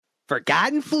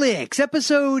Forgotten Flicks,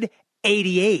 episode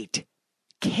 88,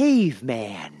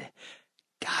 Caveman.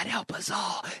 God help us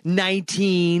all.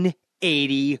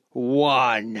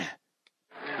 1981.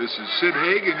 This is Sid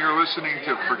Haig, and you're listening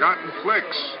to Forgotten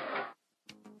Flicks.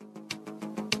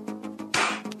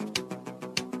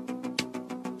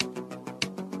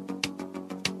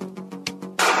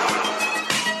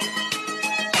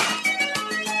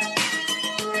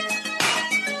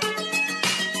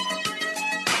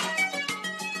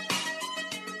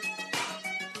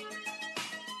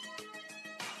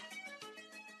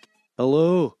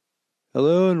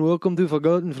 Hello, and welcome to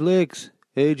Forgotten Flicks.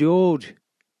 Hey, George,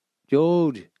 I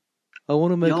want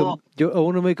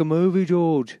to make a movie,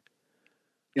 George.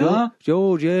 Yeah,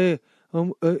 George, yeah.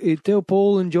 Tell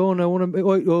Paul and John I want to.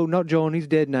 Wait, oh, not John. He's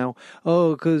dead now.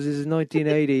 Oh, because this is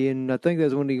 1980, and I think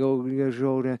that's when he goes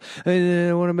old. And then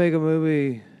I want to make a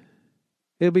movie.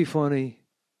 It'll be funny.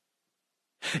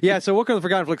 Yeah. So, welcome to the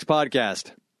Forgotten Flicks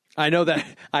podcast. I know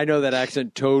that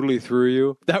accent totally threw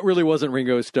you. That really wasn't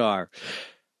Ringo Starr.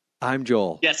 I'm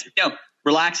Joel. Yes. No.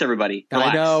 Relax, everybody. Relax.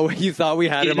 I know you thought we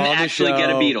had him on the show. He didn't actually get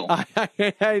a Beatle.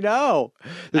 I know.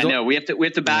 I know. We have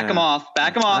to back him off.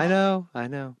 Back him off. I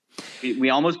know. We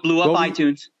almost blew up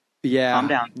iTunes. Yeah. Calm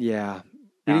down. Yeah.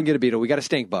 We didn't get a Beatle. We got a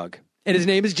stink bug, and his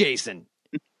name is Jason.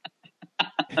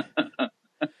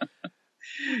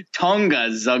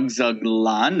 Tonga Zug Zug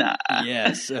Lana.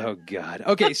 Yes. Oh God.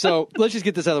 Okay. So let's just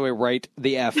get this out of the way right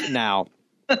the F now.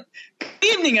 Good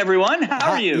evening, everyone.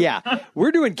 How are you? Yeah.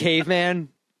 We're doing Caveman,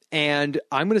 and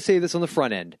I'm going to say this on the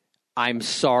front end. I'm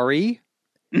sorry.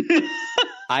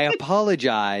 I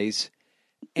apologize,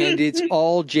 and it's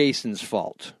all Jason's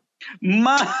fault.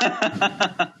 My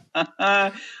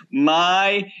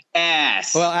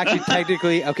ass. Well, actually,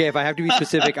 technically, okay, if I have to be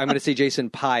specific, I'm going to say Jason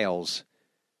Piles.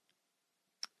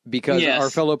 Because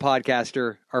our fellow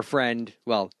podcaster, our friend,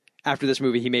 well, after this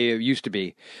movie, he may have used to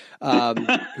be,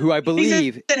 who I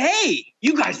believe... He said, hey,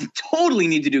 you guys totally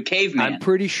need to do Caveman. I'm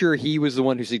pretty sure he was the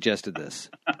one who suggested this.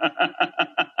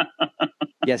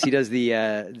 Yes, he does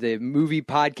the movie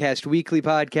podcast, weekly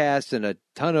podcast, and a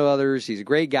ton of others. He's a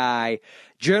great guy.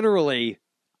 Generally,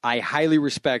 I highly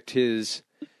respect his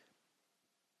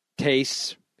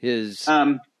tastes. His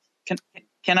can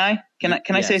I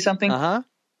say something?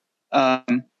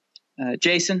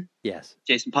 Jason. Yes.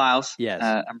 Jason Piles. Yes.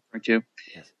 I'm referring to.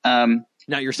 Yes.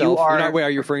 Not yourself. Are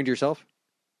you referring to yourself?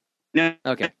 No.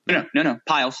 Okay. No.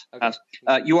 Piles. Okay.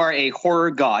 Piles. You are a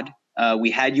horror god. We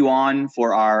had you on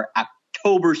for our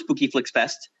October Spooky Flicks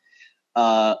Fest.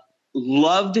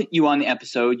 Loved you on the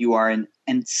episode. You are an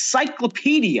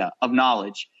encyclopedia of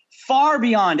knowledge, far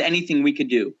beyond anything we could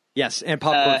do. Yes, and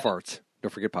popcorn farts.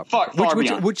 Don't forget popcorn. Far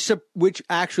beyond. Which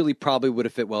actually probably would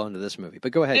have fit well into this movie.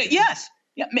 But go ahead. Yes.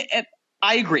 Yeah,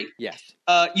 I agree. Yes.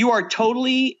 You are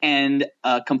totally and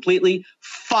completely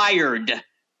fired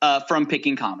from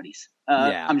picking comedies.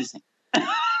 Yeah. I'm just saying.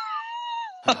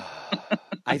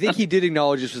 I think he did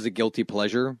acknowledge this was a guilty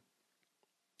pleasure.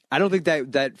 I don't think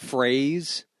that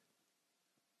phrase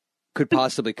could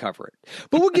possibly cover it.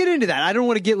 But we'll get into that. I don't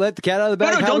want to let the cat out of the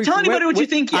bag. No, don't tell anybody what you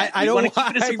think yet. I don't want to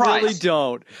keep it a surprise.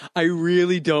 I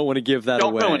really don't want to give that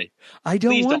away. Ruin it. I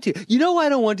don't want to. You know why I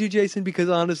don't want to, Jason? Because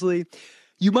honestly,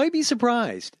 you might be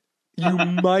surprised. You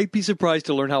might be surprised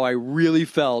to learn how I really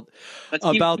felt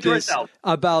about this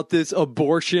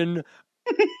abortion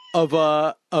of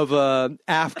a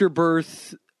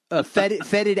afterbirth,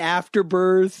 fetid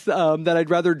afterbirth that I'd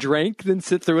rather drink than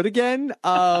sit through it again.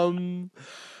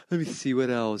 Let me see what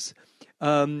else.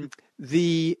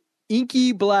 The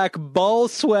inky black ball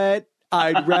sweat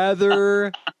I'd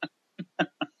rather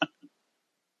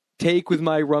take with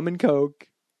my rum and Coke.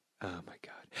 Oh my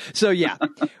God. So yeah,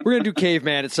 we're going to do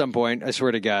Caveman at some point. I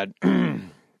swear to God. Or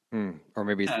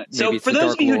maybe so it's for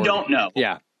those of you who don't know.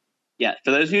 Yeah. Yeah.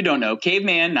 For those of you who don't know,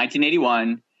 Caveman,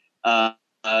 1981,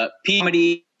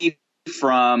 comedy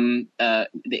from the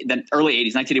early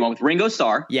 80s, 1981 with Ringo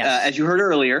Starr. Yes. As you heard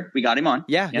earlier, we got him on.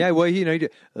 Yeah. Well, you're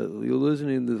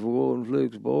listening to the Forgotten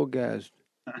Flicks podcast.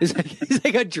 It's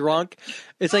like a drunk.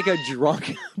 It's like a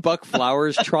drunk Buck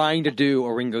Flowers trying to do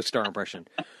a Ringo Starr impression.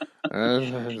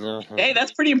 Hey,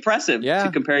 that's pretty impressive to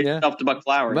compare yourself to Buck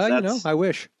Flowers. Well, I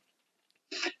wish.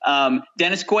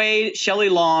 Dennis Quaid, Shelley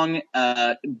Long,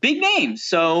 big names.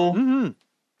 So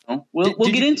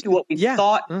we'll get into what we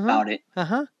thought about it.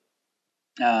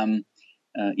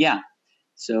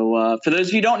 So for those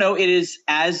of you who don't know, it is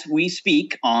as we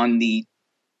speak on the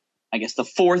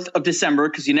 4th of December,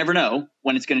 because you never know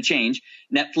when it's going to change.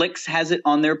 Netflix has it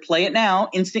on their Play It Now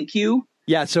instant queue.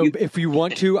 Yeah, so if you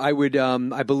want to, I would.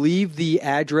 I believe the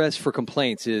address for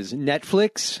complaints is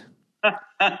Netflix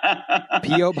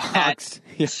P.O. Box.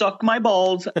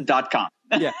 Suckmyballs.com.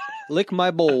 Yeah. Lick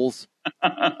my bowls.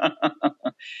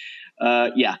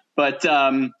 Yeah, but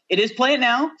it is Play It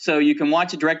Now, so you can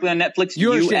watch it directly on Netflix.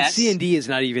 You understand, C&D is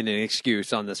not even an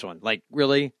excuse on this one. Like,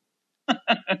 really?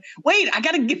 Wait, I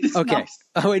got to give this. Okay.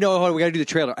 Oh, wait, no, hold on. We got to do the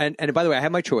trailer. And by the way, I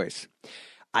have my choice.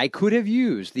 I could have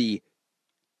used the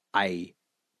I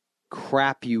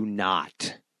crap you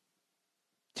not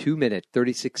 2-minute,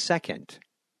 36-second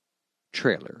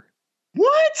trailer.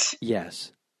 What?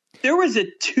 Yes. There was a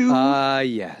 2?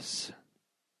 Yes.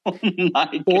 Oh my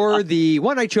God. Or the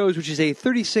one I chose, which is a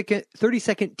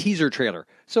 30-second teaser trailer.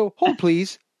 So hold,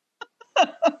 please.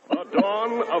 The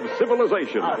dawn of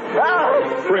civilization.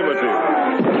 Primitive.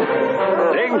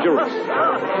 Dangerous.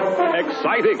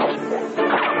 Exciting.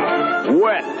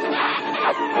 Wet.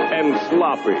 And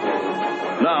sloppy.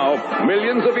 Now,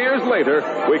 millions of years later,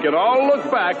 we can all look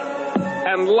back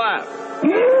and laugh.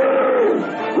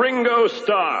 Ringo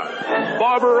Starr,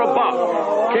 Barbara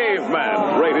Bach,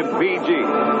 Caveman, rated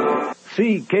PG.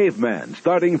 See Caveman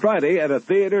starting Friday at a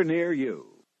theater near you.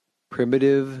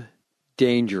 Primitive,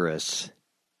 dangerous,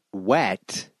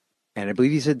 wet, and I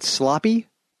believe he said sloppy.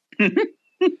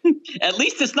 At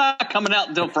least it's not coming out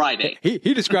until Friday.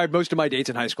 He described most of my dates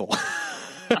in high school.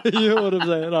 You know what I'm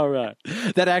saying? All right.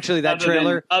 That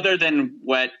trailer. Other than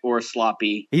wet or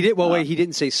sloppy. He did. Well, wait. He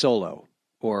didn't say solo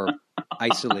or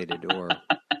isolated or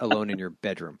alone in your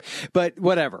bedroom. But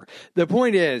whatever. The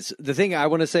point is, the thing I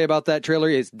want to say about that trailer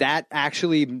is that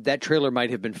trailer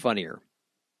might have been funnier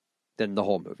than the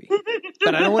whole movie.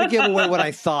 But I don't want to give away what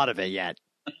I thought of it yet.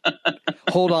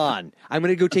 Hold on. I'm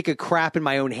going to go take a crap in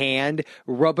my own hand,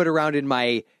 rub it around in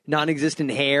my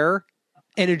non-existent hair,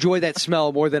 and enjoy that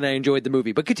smell more than I enjoyed the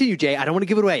movie. But continue, Jay. I don't want to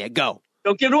give it away yet. Go.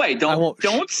 Don't give it away.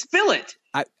 Don't spill it.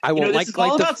 I won't. Like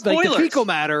the fecal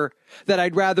matter that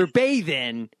I'd rather bathe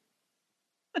in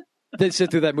than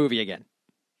sit through that movie again.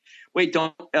 Wait,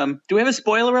 don't. Do we have a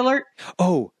spoiler alert?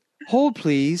 Oh, hold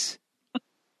please.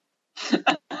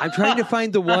 I'm trying to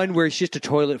find the one where it's just a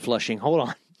toilet flushing. Hold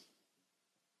on.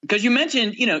 Because you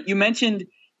mentioned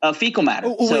fecal matter.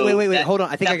 Wait. Hold on.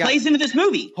 I think I got it. Plays into this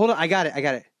movie. Hold on. I got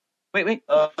it. Wait.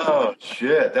 Oh,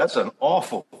 shit. That's an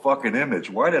awful fucking image.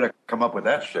 Why did I come up with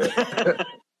that shit?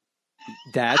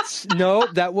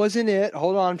 That wasn't it.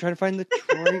 Hold on. I'm trying to find the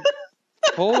Troy.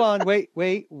 Hold on. Wait.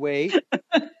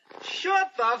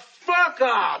 Shut the fuck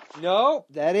up. No,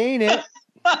 that ain't it.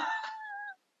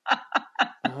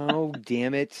 Oh,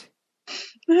 damn it.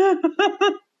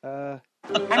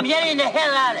 I'm getting the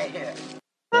hell out of here.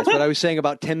 That's what I was saying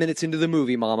about 10 minutes into the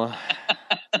movie, Mama.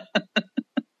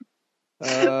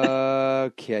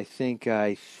 Okay, I think.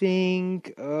 Yeah,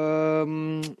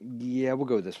 we'll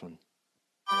go with this one.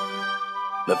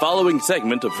 The following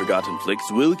segment of Forgotten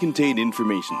Flicks will contain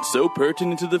information so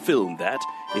pertinent to the film that,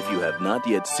 if you have not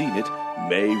yet seen it,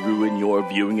 may ruin your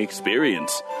viewing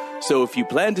experience. So if you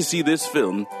plan to see this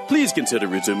film, please consider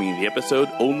resuming the episode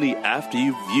only after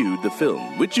you've viewed the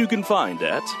film, which you can find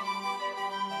at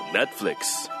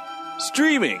Netflix.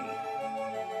 Streaming!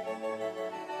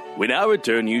 We now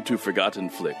return you to Forgotten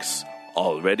Flicks,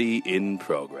 already in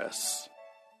progress.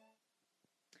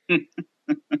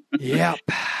 Yep.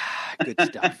 Good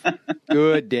stuff.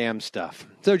 Good damn stuff.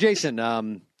 So,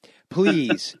 Jason,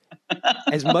 please,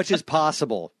 as much as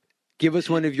possible, give us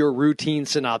one of your routine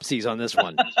synopses on this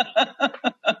one.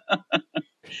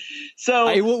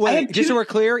 So, just so we're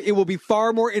clear, it will be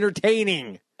far more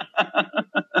entertaining.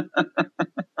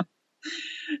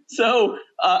 So,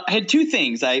 I had two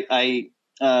things.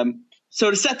 So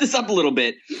to set this up a little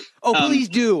bit. Oh, please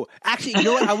do. Actually, you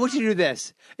know what? I want you to do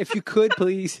this. If you could,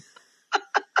 please.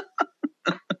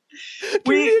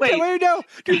 Do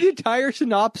the entire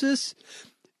synopsis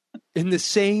in the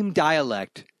same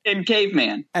dialect. In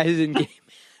Caveman. As in Caveman.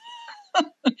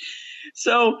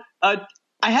 So, I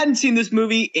hadn't seen this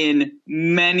movie in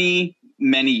many,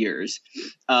 many years.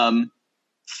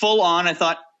 Full on, I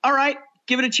thought, all right,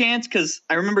 give it a chance, because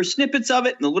I remember snippets of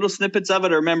it, and the little snippets of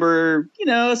it I remember,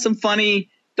 some funny,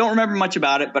 don't remember much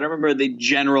about it, but I remember the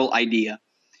general idea.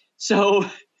 So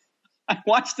I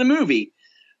watched the movie,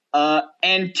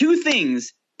 and two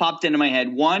things popped into my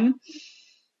head. One,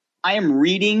 I am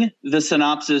reading the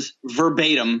synopsis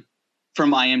verbatim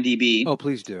from IMDb. Oh,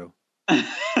 please do.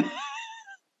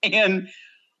 And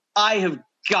I have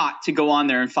got to go on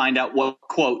there and find out what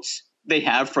quotes they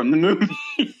have from the movie.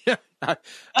 I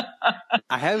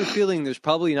have a feeling there's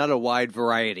probably not a wide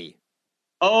variety.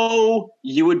 Oh,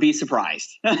 you would be surprised.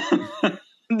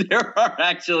 There are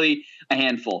actually a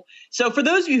handful. So for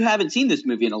those of you who haven't seen this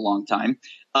movie in a long time,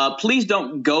 please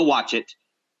don't go watch it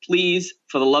please,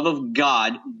 for the love of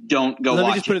God, don't go watch it. Let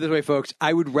me just put it this way, folks.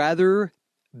 I would rather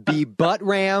be butt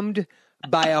rammed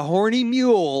by a horny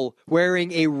mule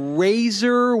wearing a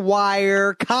razor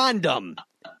wire condom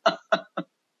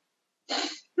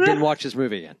than watch this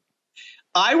movie again.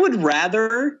 I would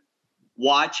rather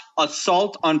watch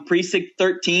Assault on Precinct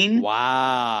 13.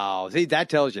 Wow. See, that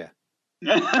tells you.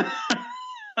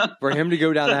 For him to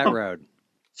go down that road.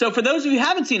 So for those of you who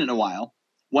haven't seen it in a while,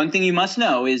 one thing you must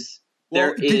know is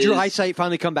did your eyesight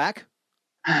finally come back?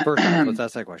 First off, let's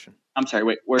ask that question. I'm sorry,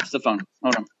 wait, where's the phone?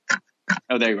 Hold on.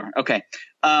 Oh, there you are. Okay.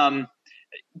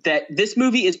 That this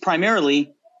movie is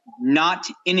primarily not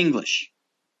in English.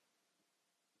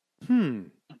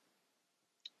 And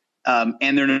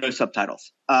there are no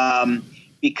subtitles.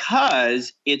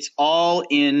 Because it's all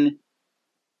in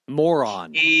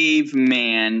moron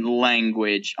caveman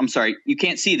language. I'm sorry, you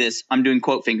can't see this. I'm doing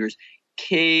quote fingers.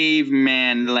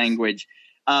 Caveman language.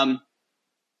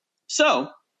 So,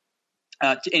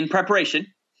 in preparation,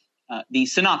 the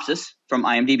synopsis from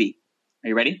IMDb. Are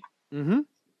you ready? Mm-hmm.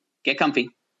 Get comfy.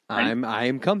 I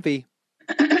am comfy.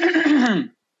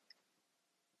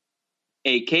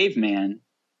 A caveman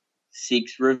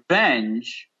seeks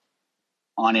revenge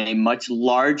on a much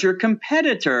larger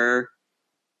competitor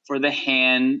for the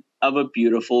hand of a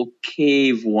beautiful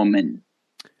cave woman.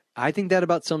 I think that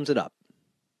about sums it up.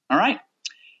 All right.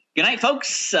 Good night,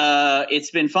 folks.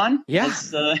 It's been fun. Yeah.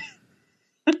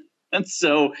 And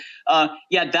so,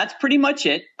 that's pretty much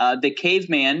it. The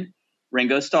caveman,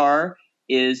 Ringo Starr,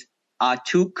 is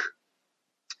Atuk.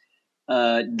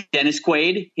 Dennis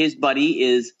Quaid, his buddy,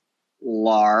 is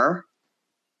Lar.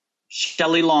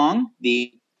 Shelley Long,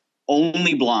 the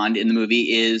only blonde in the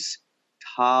movie, is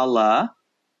Tala.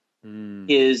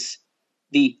 Is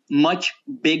the much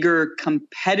bigger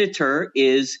competitor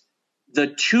is the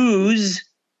Two's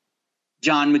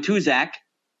John Matuzak,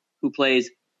 who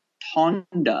plays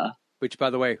Tonda. Which,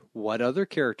 by the way, what other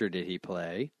character did he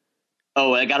play?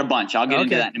 Oh, I got a bunch. I'll get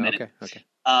into that in a minute. Okay.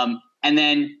 And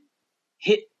then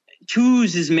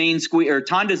Two's main squeeze, or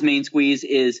Tonda's main squeeze,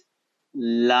 is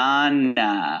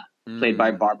Lana, played by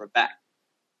Barbara Bach.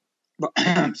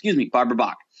 Excuse me, Barbara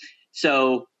Bach.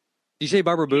 So, did you say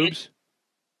Barbara Boobs?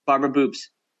 Barbara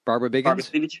Boobs. Barbara Biggins?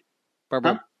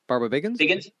 Barbara Biggins?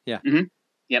 Biggins? Yeah. Mm-hmm.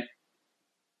 Yep.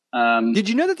 Did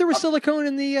you know that there was silicone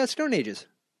in the Stone Ages?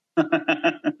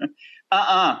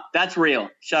 That's real.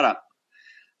 Shut up.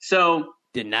 So,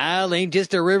 the Nile ain't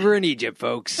just a river in Egypt,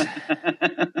 folks.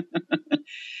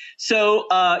 So,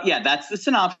 that's the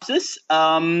synopsis.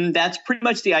 That's pretty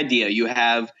much the idea. You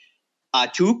have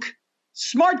Atuk,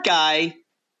 smart guy,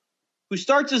 who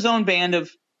starts his own band of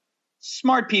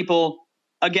smart people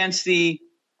against the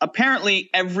apparently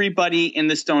everybody in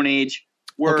the Stone Age.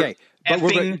 Okay, but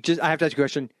I have to ask you a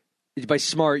question. By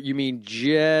smart, you mean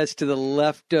just to the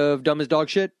left of dumb as dog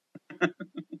shit?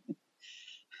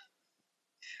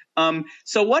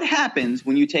 So what happens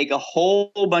when you take a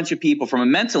whole bunch of people from a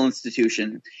mental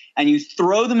institution and you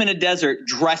throw them in a desert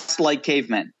dressed like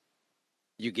cavemen?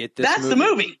 You get this. That's the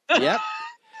movie. Yep.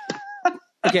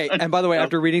 Okay, and by the way,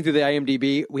 after reading through the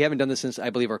IMDb, we haven't done this since, I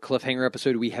believe, our cliffhanger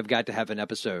episode. We have got to have an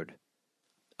episode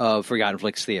of Forgotten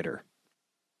Flicks Theater.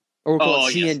 Or we'll call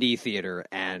it CND Theater,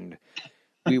 and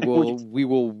we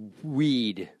will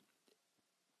read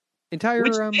entire...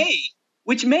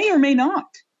 Which may or may not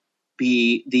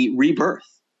be the rebirth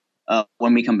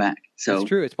when we come back. So it's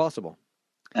true. It's possible.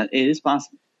 It is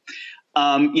possible.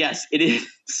 Yes, it is.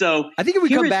 So I think if we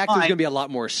come back, there's going to be a lot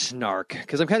more snark,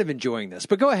 because I'm kind of enjoying this.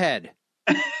 But go ahead.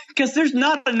 Because there's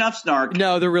not enough snark.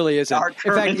 No, there really isn't.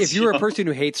 In fact, if you're a person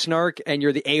who hates snark and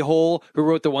you're the a-hole who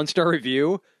wrote the 1-star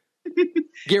review,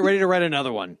 get ready to write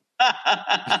another one.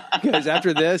 Because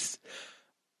after this,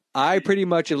 I pretty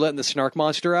much have letting the snark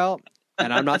monster out,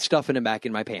 and I'm not stuffing him back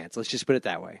in my pants. Let's just put it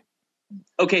that way.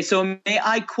 Okay, so may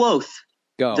I quote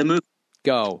the movie?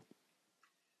 Go.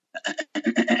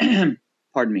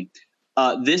 Pardon me.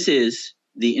 This is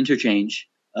the interchange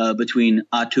between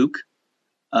Atuk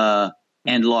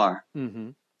and Lar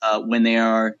when they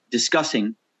are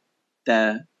discussing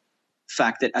the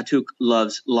fact that Atuk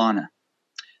loves Lana.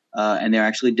 And they're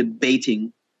actually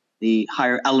debating the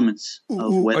higher elements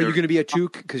of whether... Are you going to be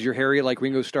Atuk because you're hairy like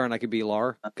Ringo Starr and I could be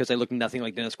Lar because I look nothing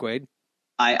like Dennis Quaid?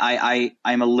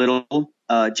 I'm a little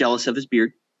jealous of his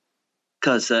beard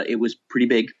because it was pretty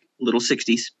big, little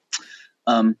 60s.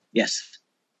 Yes.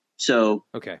 So,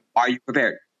 okay. Are you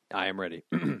prepared? I am ready.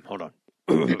 Hold on.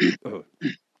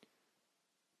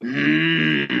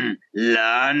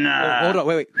 Lana. Hold on.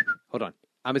 Wait. Hold on.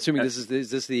 I'm assuming is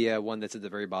this the one that's at the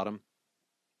very bottom?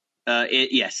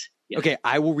 Yes. Okay.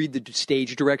 I will read the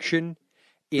stage direction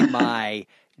in my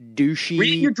douchey.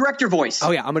 Read it in your director voice.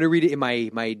 Oh yeah, I'm going to read it in my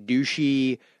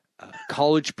douchey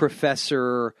college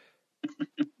professor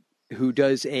who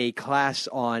does a class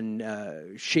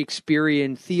on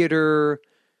Shakespearean theater,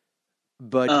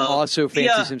 but also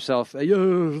fancies himself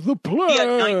the play.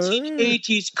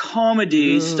 1980s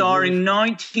comedy starring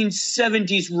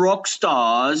 1970s rock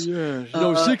stars. Yeah,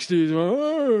 60s.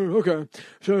 Okay,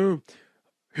 so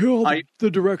here are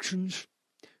the directions.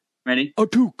 Ready? A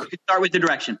toque. Start with the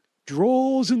direction.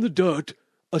 Draws in the dirt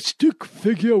a stick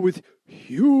figure with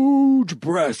huge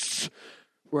breasts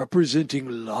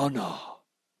representing Lana.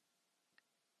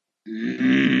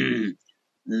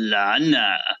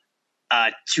 Lana.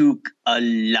 A toque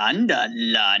Alanda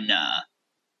Lana.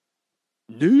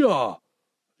 Nia.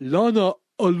 Lana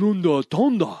Alunda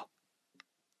Tonda.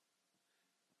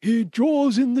 He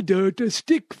draws in the dirt a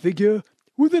stick figure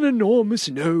with an enormous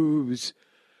nose,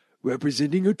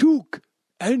 representing a toque,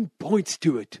 and points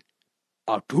to it.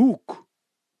 A toque.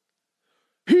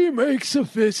 He makes a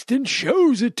fist and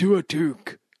shows it to a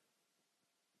toque.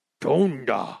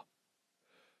 Tonda.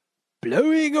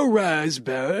 Blowing a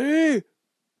raspberry.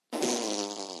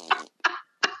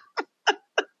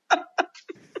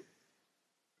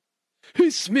 He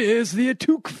smears the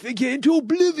Atuk figure into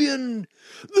oblivion,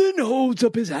 then holds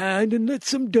up his hand and lets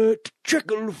some dirt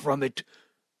trickle from it.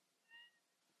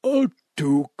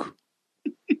 Atuk.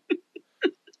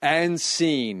 And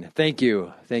scene. Thank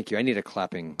you. I need a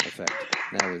clapping effect.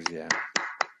 That was, yeah.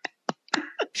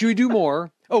 Should we do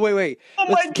more? Oh, wait. Oh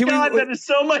my God, that is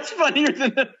so much funnier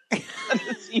than the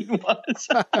scene was.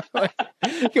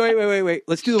 Wait.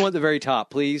 Let's do the one at the very top,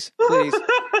 please.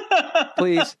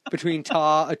 Please. Between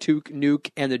Ta, Atuk, Nuke,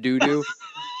 and the doo-doo.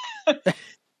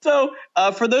 So,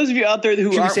 for those of you out there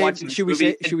who aren't watching should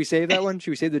we save that one?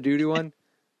 Should we save the doo-doo one?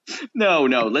 No.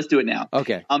 Let's do it now.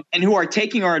 Okay. And who are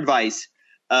taking our advice.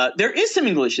 There is some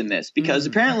English in this because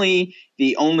apparently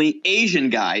the only Asian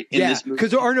guy in this movie.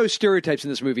 Because there are no stereotypes in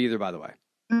this movie either, by the way.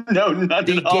 No, none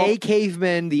the at all. gay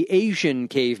caveman, the Asian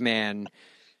caveman,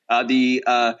 the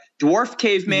dwarf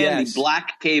caveman, the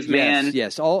black caveman.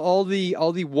 Yes. All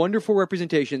the wonderful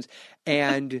representations,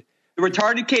 and the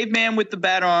retarded caveman with the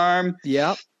bad arm.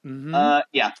 Yeah. Mm-hmm.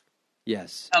 Yeah.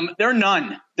 Yes. There are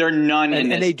none. There are none in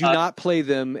this. And they do not play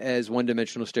them as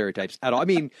one-dimensional stereotypes at all. I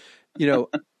mean,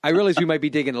 I realize we might be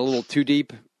digging a little too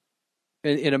deep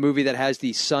in a movie that has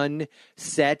the sun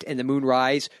set and the moon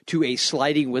rise to a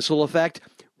sliding whistle effect.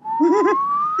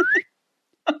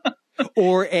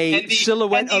 Or a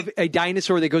silhouette of a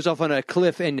dinosaur that goes off on a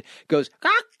cliff and goes,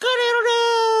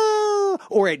 cock-a-doodle-doo!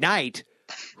 Or at night,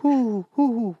 hoo,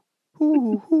 hoo,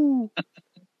 hoo, hoo.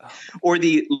 Or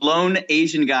the lone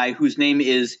Asian guy whose name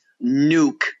is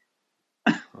Nuke.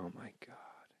 Oh my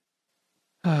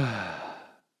God.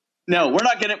 No, we're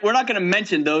not gonna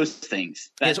mention those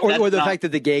things. Or the fact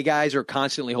that the gay guys are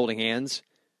constantly holding hands.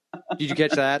 Did you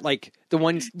catch that? Like the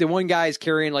one guy's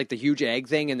carrying like the huge egg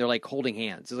thing, and they're like holding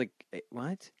hands. It's like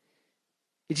what?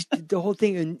 It just the whole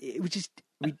thing, and it was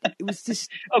just.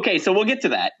 Okay, so we'll get to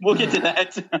that.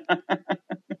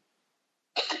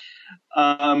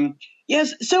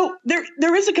 Yes. So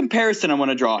there is a comparison I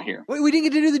want to draw here. Wait, we didn't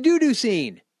get to do the doo-doo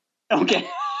scene. Okay.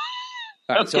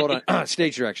 All right. So hold on.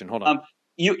 Stage direction. Hold on.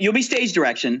 You'll be stage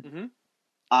direction. Mm-hmm.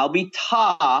 I'll be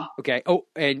Ta. Okay.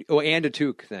 And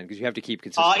Atuk then, because you have to keep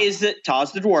consistent.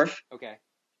 Ta's the dwarf. Okay.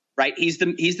 Right. He's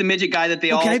the midget guy that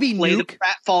they all can I be play. Nuke? The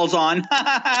trap falls on.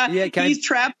 Yeah. He's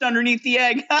trapped underneath the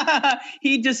egg.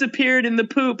 He disappeared in the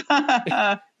poop.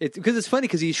 It's because it's funny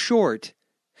because he's short.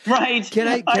 Right. Can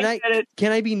I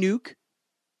be Nuke?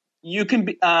 You can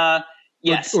be.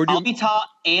 Yes. I'll be Ta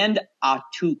and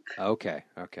Atuk. Okay.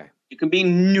 You can be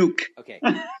Nuke. Okay.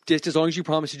 Just as long as you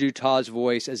promise to do Ta's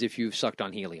voice as if you've sucked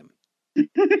on helium. All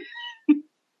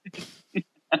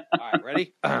right,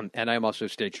 ready? And I'm also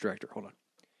stage director. Hold on.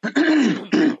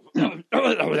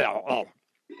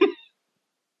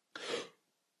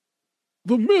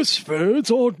 The misfits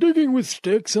are digging with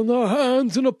sticks in their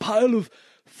hands in a pile of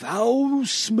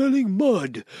foul-smelling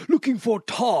mud, looking for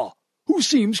Ta, who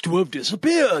seems to have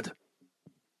disappeared.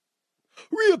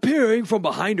 Reappearing from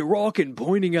behind a rock and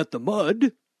pointing at the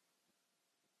mud.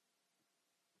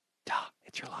 Ta,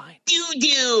 it's your line.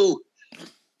 Doo-doo!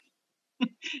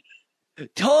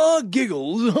 Ta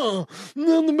giggles,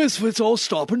 and the misfits all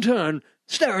stop and turn,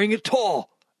 staring at Ta.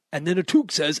 And then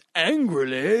Atuk says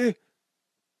angrily,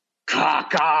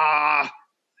 Caca!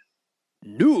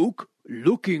 Nuke,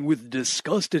 looking with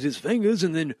disgust at his fingers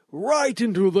and then right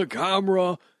into the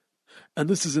camera. And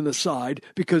this is an aside,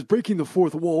 because breaking the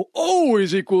fourth wall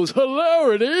always equals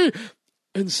hilarity,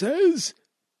 and says,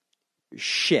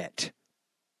 shit.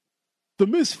 the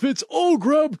misfits all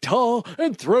grab Tar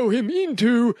and throw him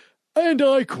into, and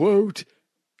I quote,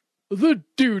 the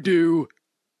doo-doo.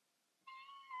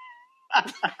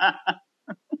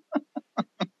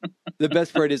 The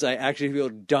best part is I actually feel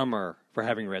dumber for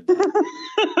having read that.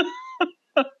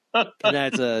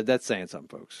 And that's saying something,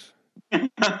 folks.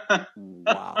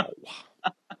 Wow.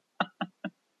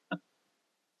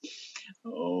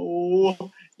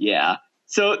 Oh, yeah.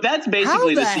 So that's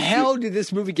basically how the hell did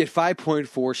this movie get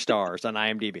 5.4 stars on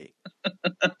IMDb?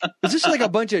 Is this like a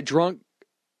bunch of drunk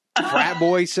frat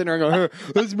boys sitting there going,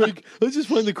 let's just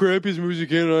find the crappiest movies we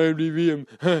can on IMDb and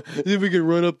see if we can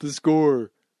run up the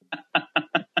score.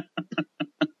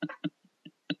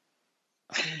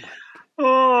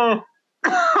 Oh.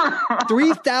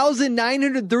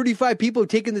 3,935 people have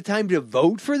taken the time to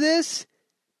vote for this?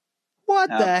 What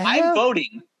the hell? I'm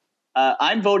voting.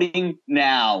 I'm voting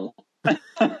now.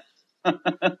 God.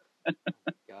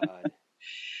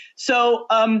 So,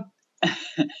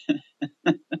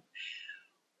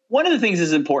 one of the things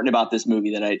that's important about this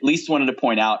movie that I at least wanted to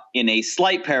point out in a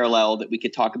slight parallel that we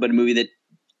could talk about a movie that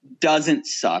doesn't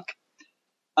suck.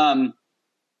 The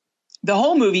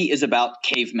whole movie is about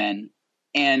cavemen,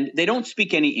 and they don't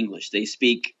speak any English. They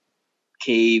speak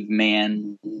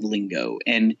caveman lingo,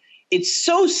 and it's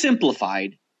so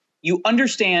simplified. You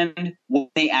understand what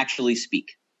they actually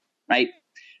speak, right?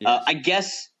 Yes. I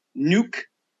guess Nuke,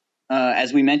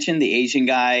 as we mentioned, the Asian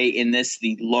guy in this,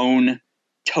 the lone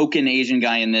token Asian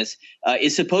guy in this,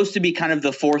 is supposed to be kind of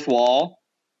the fourth wall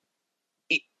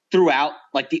throughout.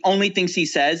 Like the only things he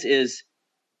says is,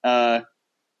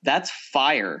 that's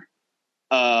fire,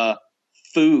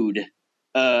 food.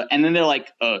 And then they're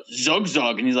like, zug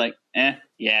zug. And he's like,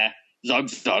 yeah, zug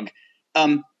zug.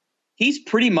 He's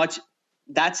pretty much,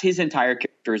 that's his entire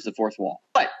character is the fourth wall.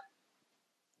 But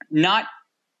not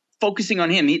focusing on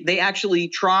him. They actually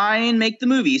try and make the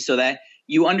movie so that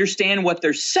you understand what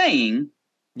they're saying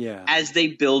as they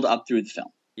build up through the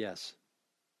film. Yes.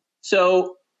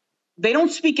 So they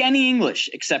don't speak any English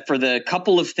except for the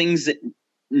couple of things that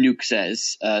Nuke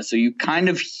says. So you kind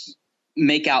of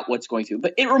make out what's going through.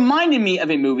 But it reminded me of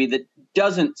a movie that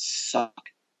doesn't suck,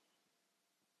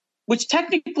 which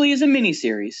technically is a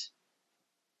miniseries.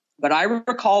 But I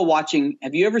recall watching,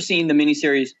 have you ever seen the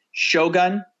miniseries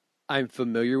Shogun? I'm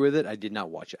familiar with it. I did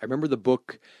not watch it. I remember the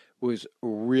book was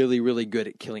really, really good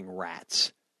at killing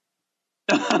rats.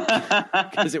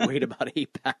 Because it weighed about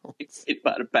 8 pounds. It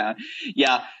weighed about a pound.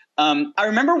 Yeah. I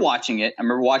remember watching it. I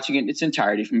remember watching it in its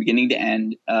entirety from beginning to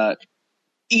end,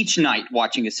 each night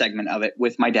watching a segment of it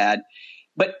with my dad.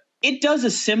 But it does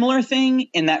a similar thing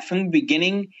in that from the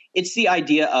beginning, it's the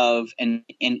idea of an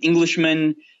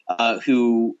Englishman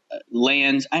who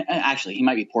lands. Actually, he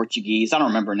might be Portuguese. I don't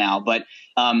remember now. But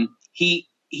he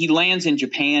lands in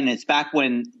Japan. It's back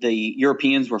when the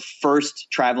Europeans were first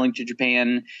traveling to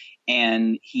Japan.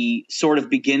 And he sort of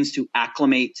begins to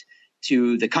acclimate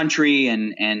to the country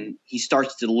and he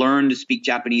starts to learn to speak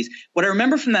Japanese. What I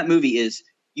remember from that movie is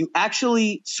you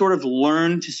actually sort of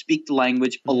learn to speak the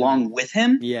language along with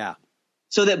him. Yeah.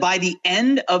 So that by the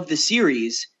end of the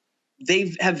series,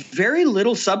 they have very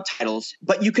little subtitles,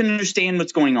 but you can understand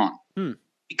what's going on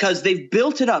because they've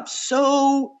built it up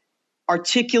so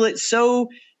articulate, so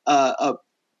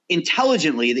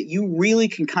intelligently that you really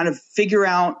can kind of figure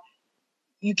out.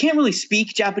 You can't really speak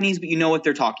Japanese, but you know what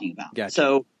they're talking about. Gotcha.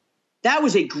 So that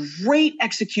was a great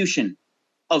execution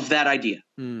of that idea.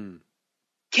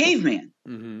 Caveman,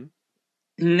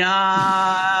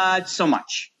 not so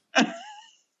much.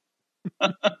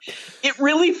 It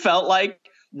really felt like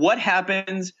what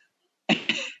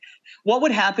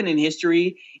would happen in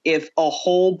history if a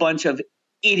whole bunch of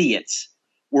idiots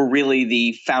were really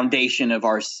the foundation of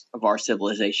our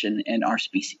civilization and our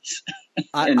species.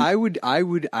 I would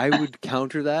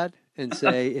counter that and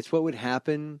say it's what would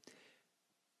happen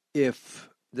if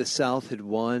the South had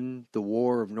won the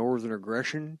war of northern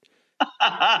aggression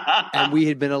and we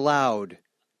had been allowed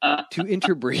to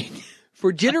interbreed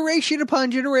for generation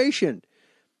upon generation.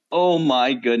 Oh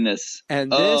my goodness.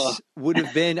 And this would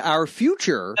have been our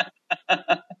future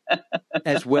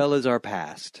as well as our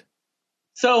past.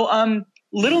 So,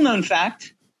 little known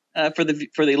fact for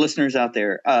the listeners out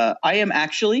there, I am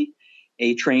actually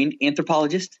a trained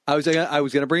anthropologist. I was going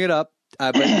to bring it up,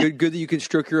 but good that you can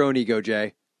stroke your own ego,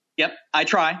 Jay. Yep, I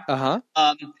try.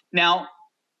 Now,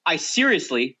 I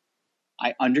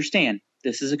understand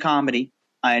this is a comedy.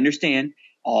 I understand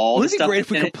all the stuff. Wouldn't it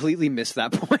be great if we completely missed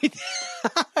that point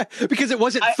because it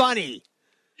wasn't funny?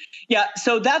 Yeah,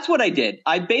 so that's what I did.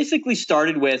 I basically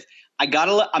started with. I'm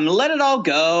gonna let it all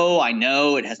go. I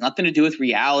know it has nothing to do with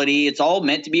reality. It's all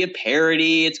meant to be a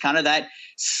parody. It's kind of that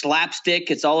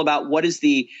slapstick. It's all about what is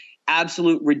the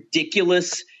absolute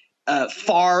ridiculous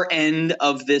far end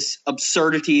of this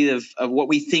absurdity of what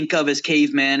we think of as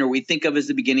caveman or we think of as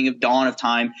the beginning of dawn of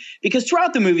time. Because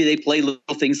throughout the movie, they play little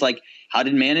things like, how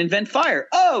did man invent fire?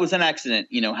 Oh, it was an accident.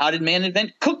 How did man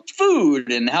invent cooked food?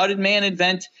 And how did man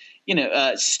invent,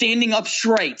 standing up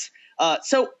straight? No.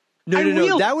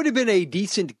 That would have been a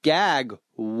decent gag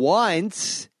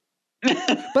once.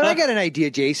 But I got an idea,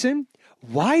 Jason.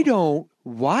 Why don't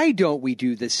we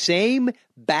do the same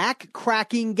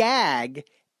back-cracking gag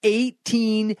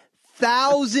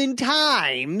 18,000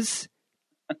 times?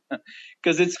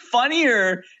 Because it's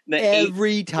funnier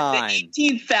every time.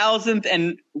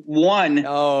 18,001.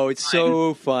 Oh, it's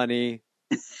so funny.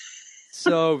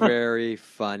 So very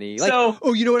funny. You know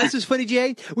what else is funny,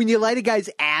 Jay? When you light a guy's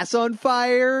ass on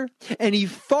fire and he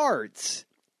farts.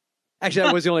 Actually,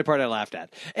 that was the only part I laughed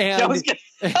at. And I was going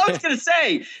to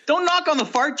say, don't knock on the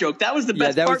fart joke. That was the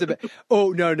best part.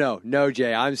 Oh, no,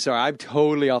 Jay. I'm sorry. I'm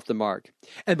totally off the mark.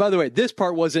 And by the way, this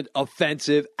part wasn't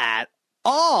offensive at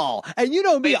all. And you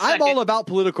know me, I'm all about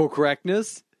political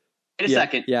correctness. Wait a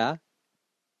second. Yeah.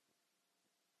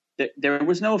 There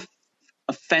was no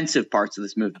offensive parts of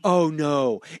this movie. Oh,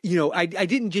 no. I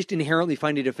didn't just inherently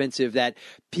find it offensive that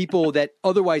people that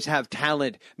otherwise have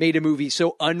talent made a movie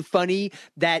so unfunny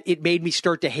that it made me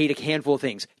start to hate a handful of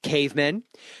things. Cavemen.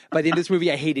 By the end of this movie,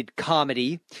 I hated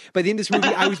comedy. By the end of this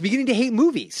movie, I was beginning to hate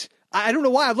movies. I don't know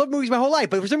why. I've loved movies my whole life,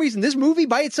 but for some reason, this movie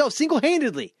by itself,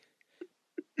 single-handedly,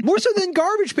 more so than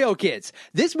Garbage Pail Kids.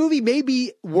 This movie may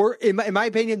be, in my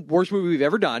opinion, worst movie we've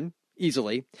ever done,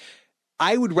 easily.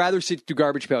 I would rather sit through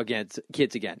Garbage Pail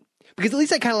Kids again. Because at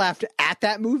least I kind of laughed at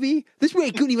that movie. This movie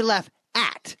I couldn't even laugh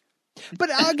at.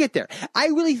 But I'll get there. I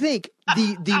really think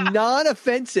the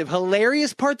non-offensive,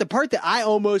 hilarious part, the part that I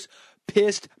almost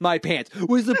pissed my pants,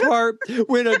 was the part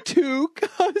when a Took,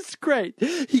 it's great,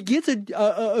 he gets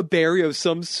a berry of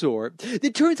some sort.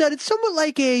 It turns out it's somewhat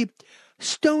like a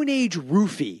Stone Age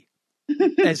roofie,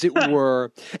 as it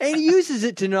were. And he uses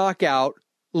it to knock out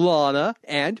Lana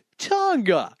and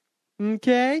Tonga.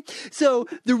 Okay, so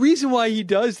the reason why he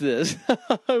does this,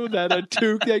 that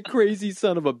Took, that crazy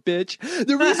son of a bitch,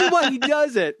 the reason why he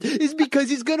does it is because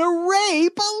he's going to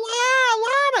rape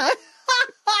Lana.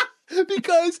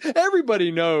 Because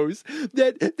everybody knows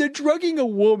that they're drugging a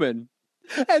woman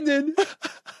and then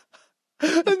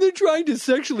trying to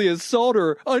sexually assault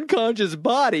her unconscious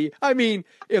body. I mean,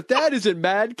 if that isn't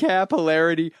madcap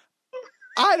hilarity,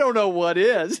 I don't know what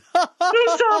is.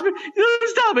 Don't stop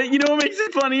it. You know what makes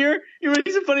it funnier? When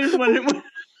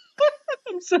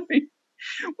I'm sorry.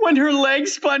 When her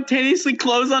legs spontaneously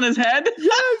close on his head?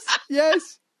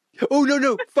 Yes. Oh,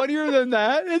 no. Funnier than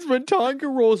that is when Tonga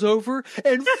rolls over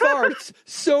and farts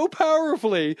so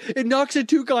powerfully it knocks a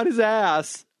Took on his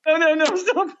ass. No.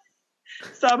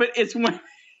 Stop it.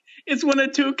 It's when a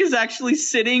Took is actually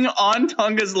sitting on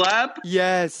Tonga's lap.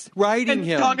 Yes, riding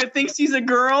him. Tonga thinks he's a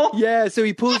girl. Yeah, so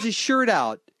he pulls his shirt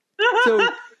out. So,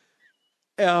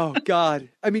 oh God!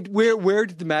 I mean, where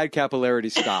did the mad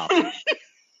capillarity stop?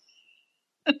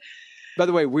 By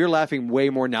the way, we're laughing way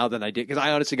more now than I did because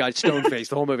I honestly got stone faced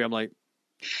the whole movie. I'm like,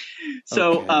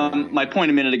 so my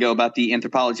point a minute ago about the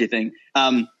anthropology thing.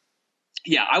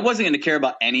 I wasn't going to care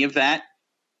about any of that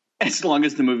as long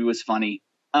as the movie was funny.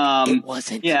 It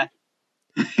wasn't. Yeah.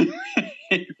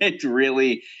 It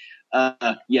really,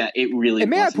 it really. And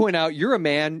may I point out, you're a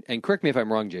man, and correct me if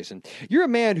I'm wrong, Jason. You're a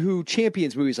man who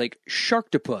champions movies like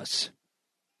Sharktopus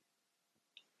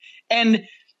and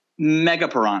Mega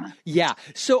Piranha. Yeah.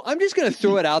 So I'm just going to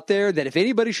throw it out there that if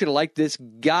anybody should have liked this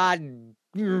this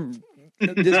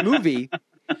movie,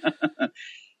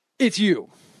 it's you.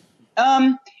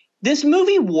 This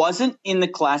movie wasn't in the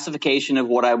classification of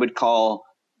what I would call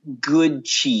good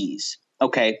cheese.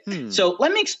 Okay. So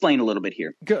let me explain a little bit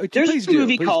here. There's a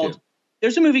movie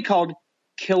called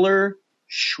Killer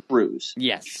Shrews.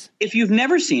 Yes. If you've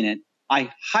never seen it,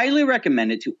 I highly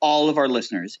recommend it to all of our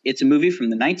listeners. It's a movie from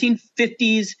the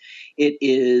 1950s. It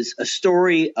is a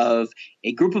story of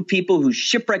a group of people who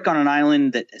shipwreck on an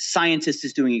island that a scientist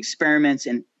is doing experiments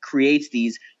and creates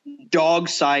these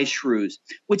dog-sized shrews,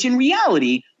 which in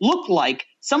reality look like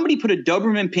somebody put a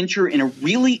Doberman Pinscher in a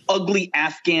really ugly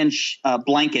Afghan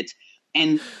blanket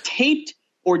and taped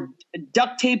or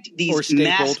duct taped these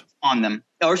masks on them.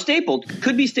 Or stapled.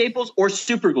 Could be staples or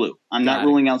super glue. I'm not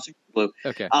ruling out super glue.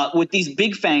 Okay. With these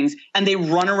big fangs, and they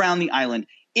run around the island.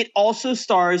 It also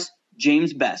stars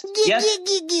James Best. Yes,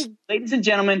 ladies and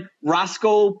gentlemen,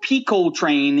 Roscoe P.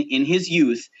 Coltrane in his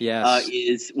youth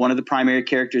is one of the primary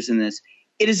characters in this.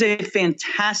 It is a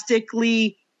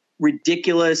fantastically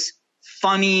ridiculous,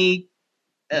 funny,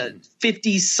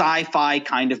 50s sci-fi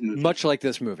kind of movie. Much like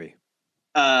this movie.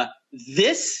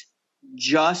 This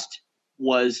just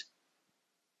was.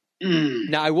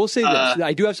 Now, I will say this.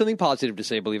 I do have something positive to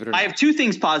say, believe it or not. I have two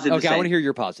things positive to say. Okay, I want to hear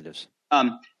your positives.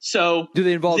 So do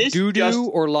they involve doo-doo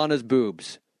or Lana's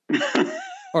boobs?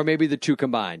 Or maybe the two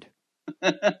combined?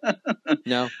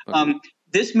 No? Okay.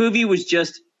 This movie was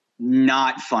just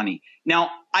not funny. Now,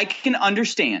 I can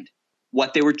understand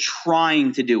what they were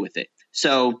trying to do with it.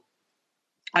 So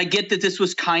I get that this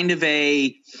was kind of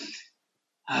a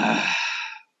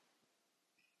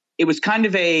it was kind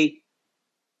of a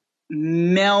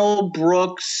Mel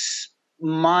Brooks,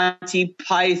 Monty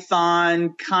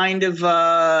Python kind of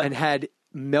And had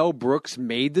Mel Brooks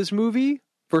made this movie?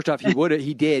 First off,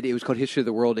 he did. It was called History of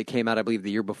the World. It came out, I believe,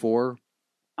 the year before.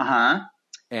 Uh-huh.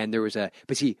 And there was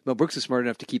but see, Mel Brooks is smart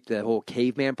enough to keep the whole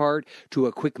caveman part to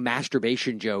a quick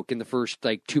masturbation joke in the first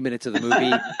 2 minutes of the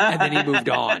movie, and then he moved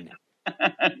on.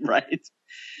 Right.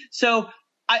 So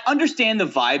I understand the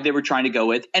vibe they were trying to go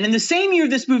with. And in the same year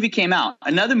this movie came out,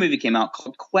 another movie came out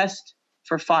called Quest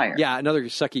for Fire. Yeah, another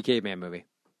sucky caveman movie.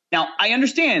 Now, I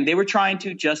understand they were trying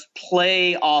to just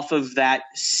play off of that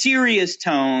serious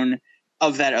tone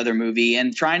of that other movie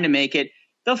and trying to make it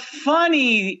the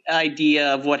funny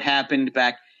idea of what happened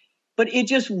back. But it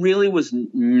just really was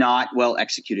not well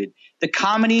executed. The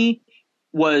comedy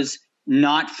was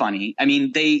not funny. I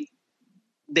mean, they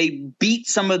beat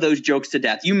some of those jokes to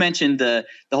death. You mentioned the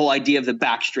whole idea of the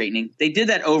back straightening. They did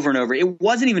that over and over. It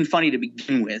wasn't even funny to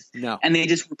begin with. No. And they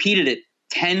just repeated it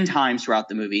 10 times throughout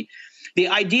the movie. The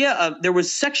idea of there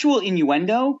was sexual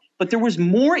innuendo, but there was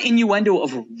more innuendo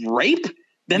of rape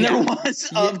than there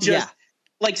was of just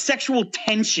like sexual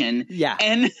tension. Yeah.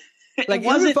 And like,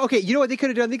 okay, you know what they could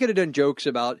have done? They could have done jokes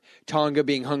about Tonga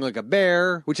being hung like a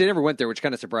bear, which they never went there, which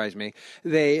kind of surprised me.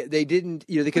 They didn't,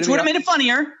 they could have would have made it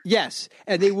funnier. Yes,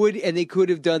 and they could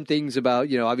have done things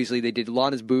about, obviously they did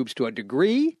Lana's boobs to a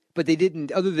degree, but they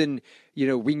didn't, other than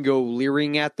Ringo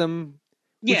leering at them.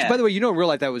 Which, by the way, in real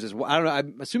life that was his. I don't know.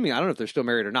 I'm assuming I don't know if they're still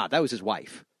married or not. That was his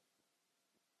wife.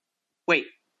 Wait.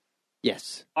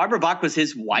 Yes. Barbara Bach was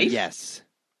his wife? Yes.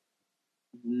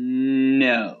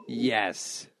 No.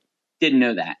 Yes. Didn't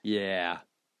know that. Yeah.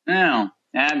 Oh,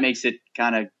 that makes it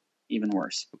kind of even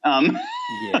worse.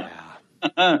 Yeah.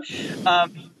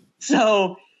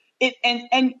 So it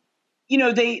and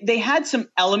they had some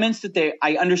elements that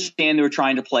I understand they were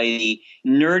trying to play the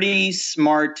nerdy,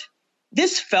 smart.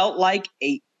 This felt like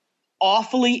a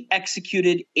awfully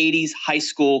executed 80s high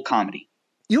school comedy.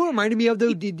 You know what it reminded me of,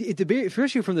 though?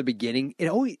 Especially from the beginning,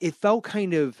 it felt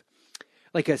kind of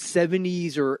like a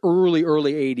 70s or early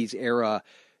 80s era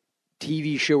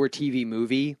TV show or TV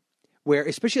movie, where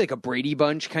especially like a Brady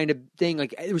Bunch kind of thing,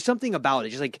 like there was something about it.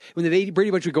 Just like when the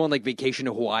Brady Bunch would go on like vacation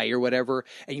to Hawaii or whatever,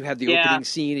 and you have the opening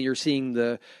scene and you're seeing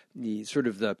the sort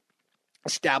of the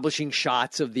establishing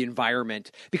shots of the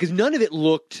environment, because none of it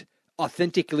looked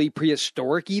authentically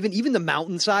prehistoric. Even the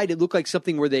mountainside, it looked like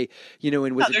something where they,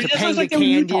 Topanga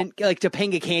Canyon, like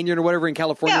Topanga Canyon or whatever in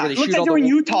California, where they shoot all in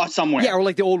Utah somewhere. Yeah, or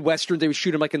like the old westerns, they would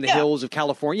shoot them like in the hills of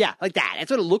California. Yeah, like that.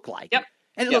 That's what it looked like. Yep.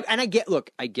 And I get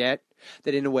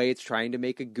that in a way it's trying to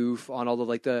make a goof on all the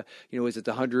is it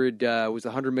the 100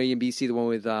 million BC, the one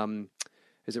with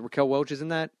is it Raquel Welch, isn't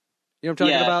that? You know what I'm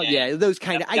talking about? Yeah, those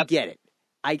kind of I get it.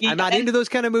 I'm not into those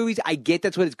kind of movies. I get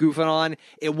that's what it's goofing on.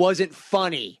 It wasn't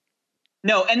funny.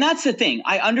 No, and that's the thing.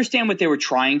 I understand what they were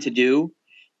trying to do,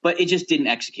 but it just didn't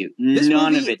execute.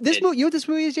 None of it did. You know what this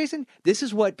movie is, Jason? This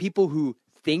is what people who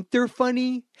think they're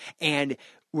funny and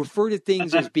refer to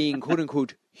things as being quote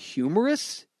unquote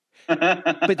humorous,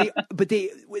 but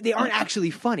they aren't actually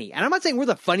funny. And I'm not saying we're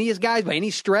the funniest guys by any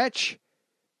stretch,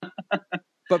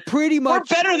 but pretty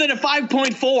much we're better than a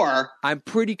 5.4. I'm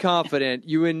pretty confident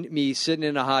you and me sitting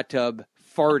in a hot tub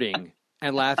farting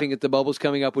and laughing at the bubbles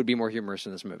coming up would be more humorous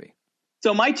in this movie.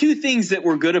 So my two things that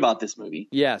were good about this movie.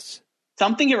 Yes.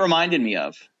 Something it reminded me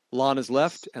of. Lana's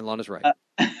left and Lana's right.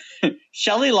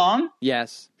 Shelley Long?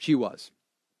 Yes, she was.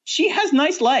 She has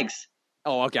nice legs.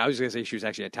 Oh, okay. I was going to say she was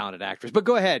actually a talented actress. But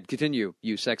go ahead. Continue,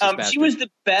 you sexist bastard. She was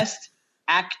the best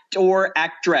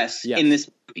actress in this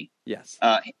movie. Yes.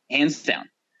 Hands down.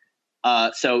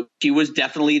 So she was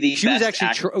definitely the best. She was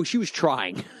actually she was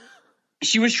trying.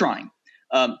 She was trying.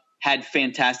 Had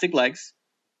fantastic legs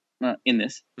in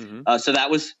this. Mm-hmm. So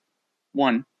that was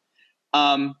one.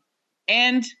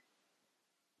 And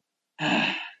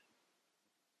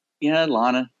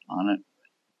Lana.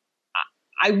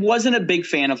 I wasn't a big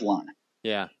fan of Lana.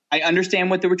 Yeah. I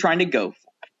understand what they were trying to go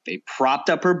for. They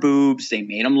propped up her boobs. They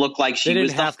made them look like she was. They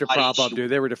didn't have to prop up, dude.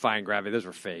 They were defying gravity. Those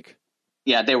were fake.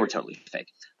 Yeah, they were totally fake.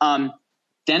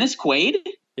 Dennis Quaid.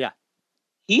 Yeah.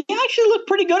 He actually looked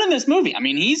pretty good in this movie. I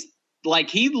mean, he's like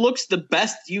he looks the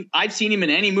best I've seen him in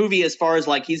any movie as far as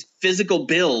like his physical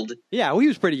build. Yeah, well, he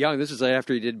was pretty young. This was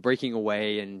after he did Breaking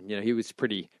Away, and he was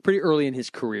pretty early in his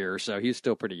career, so he was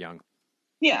still pretty young.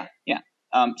 Yeah.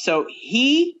 So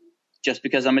he, just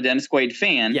because I'm a Dennis Quaid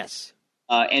fan, yes,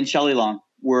 and Shelley Long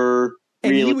were.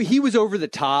 And he was over the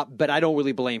top, but I don't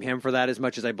really blame him for that as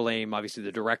much as I blame, obviously,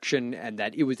 the direction and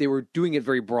that they were doing it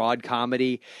very broad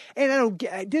comedy. And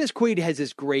Dennis Quaid has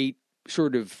this great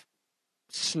sort of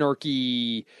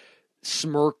snarky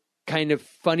smirk kind of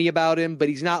funny about him, but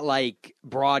he's not like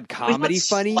broad comedy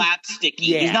funny. Slapsticky.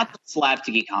 Yeah. He's not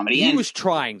slapsticky comedy. He was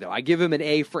trying, though. I give him an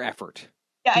A for effort.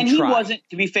 Yeah, and he wasn't,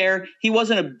 to be fair, he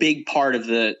wasn't a big part of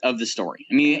the story.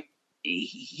 I mean,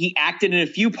 he acted in a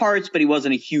few parts, but he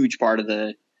wasn't a huge part of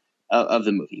the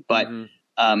movie. But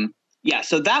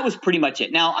so that was pretty much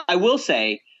it. Now, I will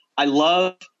say I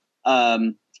love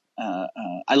the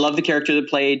character that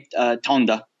played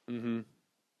Tonda. Mm-hmm.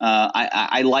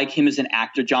 I like him as an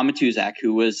actor, John Matuzak,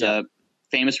 who was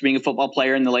famous for being a football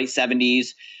player in the late 70s,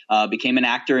 became an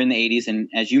actor in the 80s, and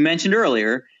as you mentioned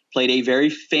earlier, played a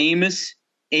very famous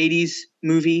 80s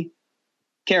movie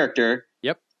character.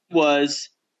 Yep, was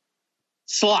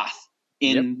Sloth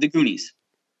in The Goonies.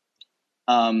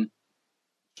 Love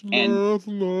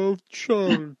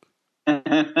Chunk.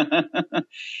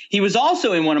 He was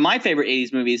also in one of my favorite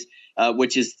 80s movies,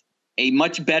 which is a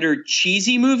much better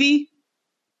cheesy movie,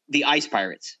 The Ice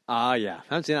Pirates. Yeah. I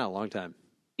haven't seen that in a long time.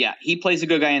 Yeah, he plays a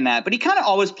good guy in that, but he kind of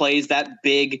always plays that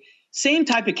big, same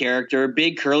type of character,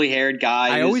 big curly-haired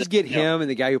guy. I always get him and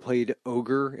the guy who played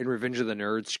Ogre in Revenge of the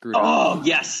Nerds screwed up. Oh,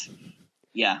 yes.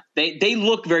 Yeah, they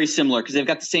look very similar because they've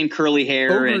got the same curly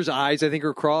hair. Ogre's eyes, I think,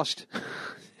 are crossed.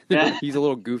 He's a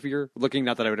little goofier looking.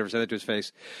 Not that I would ever say that to his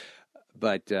face,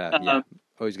 but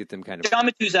always get them kind of. John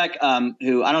Matuzak,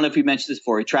 who I don't know if we mentioned this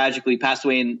before, he tragically passed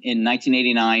away in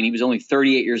 1989. He was only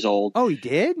 38 years old. Oh, he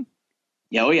did?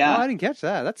 Yeah, oh yeah. Oh, I didn't catch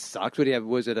that. That sucks. What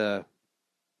was it?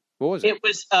 What was it? It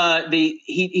was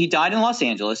he died in Los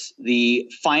Angeles. The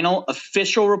final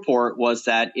official report was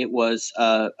that it was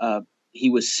he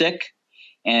was sick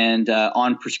and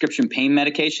on prescription pain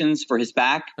medications for his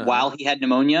back while he had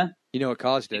pneumonia. You know what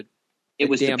caused it? It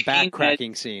was damn the back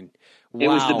cracking scene. Wow. It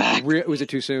was the back. Was it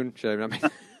too soon? Should I mean?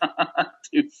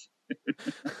 Too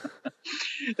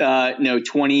soon. No,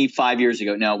 25 years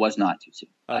ago. No, it was not too soon.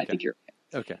 Okay. I think you're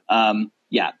okay.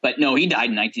 Yeah, but no, he died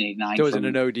in 1989. So was it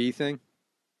an OD thing?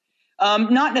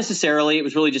 Not necessarily. It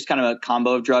was really just kind of a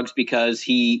combo of drugs because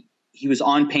he was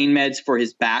on pain meds for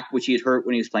his back, which he had hurt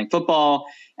when he was playing football,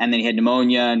 and then he had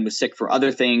pneumonia and was sick for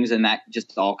other things, and that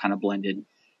just all kind of blended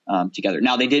together.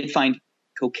 Now, they did find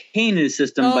cocaine in his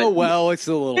system. Oh, but well, it's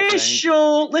a little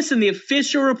official. Thing. Listen, the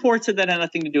official report said that had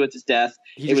nothing to do with his death.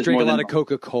 He just drank a lot of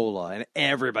Coca-Cola, and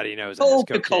everybody knows that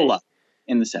Coca-Cola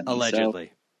in the 70s.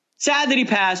 Allegedly. So, sad that he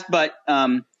passed, but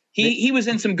he was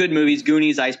in some good movies,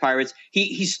 Goonies, Ice Pirates.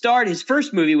 He starred, his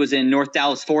first movie was in North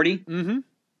Dallas 40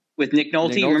 with Nick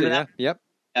Nolte. You remember that? Yep.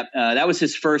 That was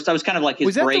his first. That was kind of like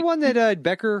his break. Was that the one that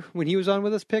Becker, when he was on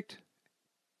with us, picked?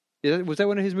 Was that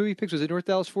one of his movie picks? Was it North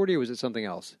Dallas 40 or was it something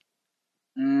else?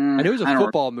 I know it was a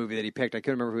football movie that he picked. I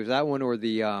couldn't remember if it was that one or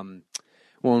the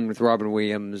one with Robin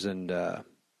Williams and was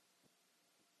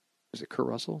it Kurt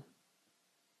Russell?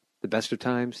 The Best of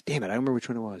Times? Damn it, I don't remember which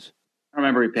one it was. I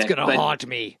remember he picked. It's going to haunt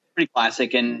me. Pretty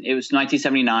classic, and it was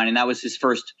 1979, and that was his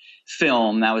first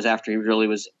film. That was after he really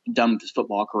was done with his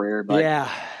football career. But, yeah.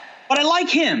 But I like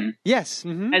him. Yes.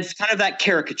 As kind of that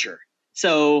caricature.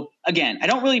 So, again, I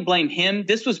don't really blame him.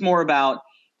 This was more about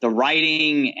the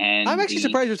writing and I'm actually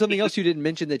surprised there's something else you didn't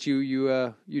mention that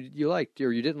you liked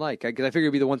or you didn't like, because I figured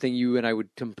it'd be the one thing you and I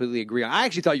would completely agree on. I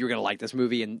actually thought you were going to like this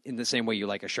movie in the same way you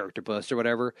like a Sharktopus or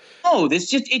whatever. Oh,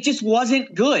 it just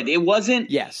wasn't good. It wasn't.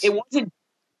 Yes. It wasn't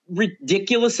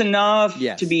ridiculous enough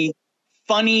to be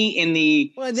funny in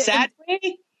the sad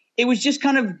way. It was just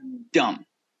kind of dumb.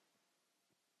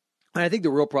 And I think the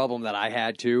real problem that I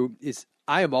had too is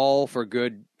I am all for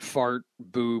good fart,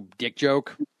 boob, dick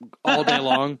joke all day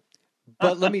long.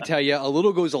 But let me tell you, a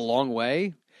little goes a long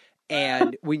way.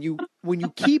 And when you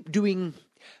keep doing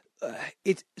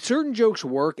it's certain jokes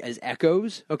work as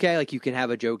echoes. Okay, like you can have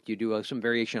a joke, you do some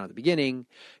variation at the beginning.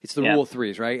 It's the rule of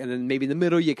threes, right? And then maybe in the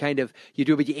middle, you do it,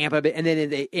 but you amp a bit, and then in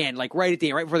the end, like right at the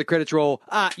end, right before the credits roll,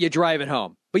 you drive it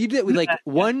home. But you do it with like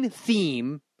one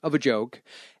theme of a joke.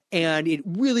 And it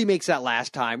really makes that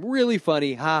last time really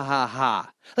funny. Ha, ha,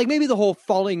 ha. Like maybe the whole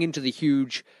falling into the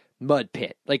huge mud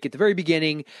pit. Like at the very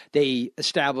beginning, they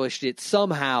established it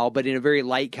somehow, but in a very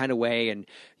light kind of way. And,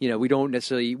 we don't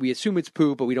necessarily, we assume it's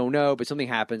poop, but we don't know, but something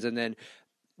happens. And then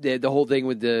the whole thing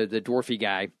with the dwarfy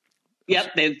guy.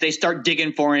 Yep, they start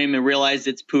digging for him and realize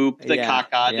it's poop, the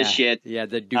caca, the shit. Yeah,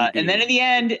 the doo-doo. And then in the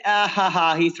end,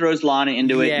 he throws Lana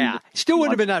into it. Yeah, still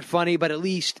wouldn't have been that funny, but at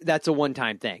least that's a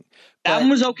one-time thing. That one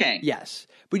was okay. Yes,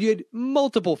 but you had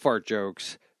multiple fart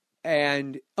jokes,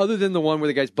 and other than the one where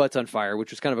the guy's butt's on fire,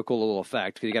 which was kind of a cool little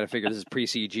effect, because you got to figure this is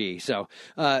pre-CG. So,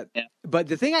 but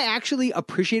the thing I actually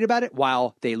appreciate about it,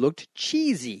 while they looked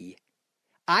cheesy,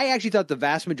 I actually thought the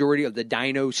vast majority of the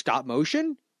dino stop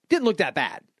motion didn't look that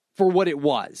bad for what it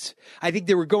was. I think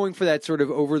they were going for that sort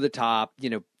of over-the-top,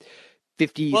 50s,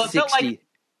 60s.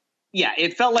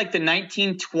 It felt like the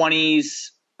 1920s.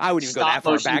 I wouldn't even go that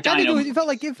far back. I think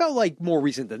it felt like more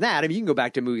recent than that. I mean, you can go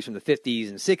back to movies from the 50s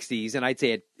and 60s, and I'd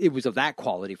say it was of that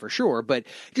quality for sure. But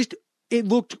just it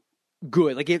looked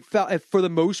good. Like it felt, for the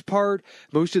most part,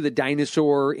 most of the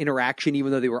dinosaur interaction,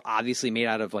 even though they were obviously made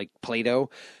out of like Play-Doh,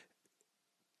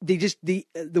 they just the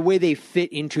way they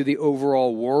fit into the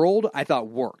overall world, I thought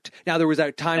worked. Now there was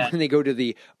a time when they go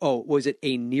to was it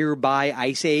a nearby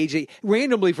ice age?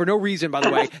 Randomly, for no reason, by the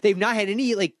way, they've not had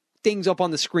any like things up on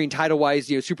the screen title wise,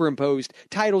 superimposed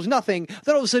titles, nothing.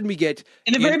 Then all of a sudden we get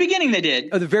in the very beginning they did.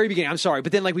 Oh, the very beginning. I'm sorry,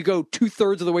 but then like we go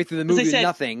 2/3 of the way through the movie with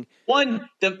nothing.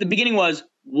 The beginning was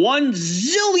 1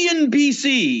 zillion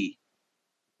BC.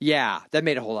 Yeah, that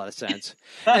made a whole lot of sense.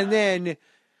 And then,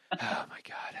 oh my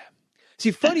God. See,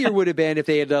 funnier would have been if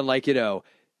they had done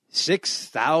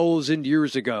 6,000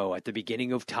 years ago at the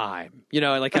beginning of time. And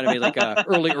like kind of made like a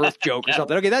early Earth joke or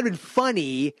something. Okay, that'd been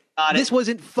funny. This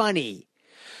wasn't funny.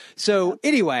 So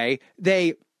anyway,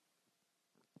 they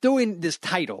throw in this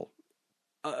title,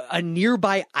 a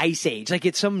nearby ice age, like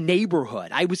it's some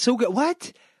neighborhood. I was so good.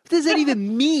 What does that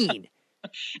even mean?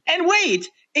 And wait,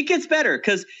 it gets better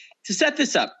because to set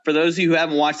this up, for those of you who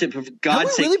haven't watched it, for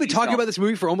God's sake. Have we really been talking about this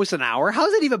movie for almost an hour? How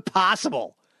is that even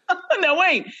possible? No,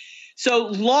 wait. So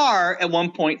Lar, at one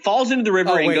point, falls into the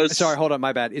river and goes... Sorry, hold on,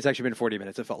 my bad. It's actually been 40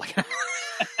 minutes. It felt like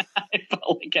It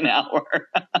felt like an hour.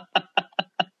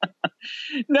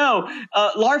 No,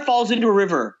 Lar falls into a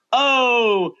river.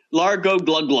 Oh, Lar go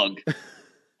glug glug.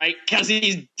 Right? Because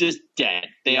he's just dead.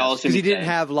 They all assume because he didn't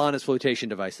have Lana's flotation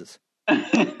devices.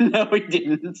 No, he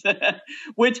didn't.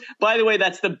 Which, by the way,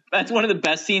 that's one of the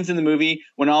best scenes in the movie,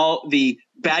 when all the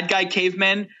bad guy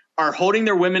cavemen are holding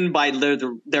their women by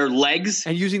their legs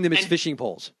and using them as fishing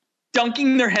poles,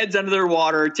 dunking their heads under their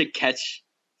water to catch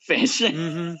fish.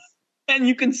 Mm-hmm. And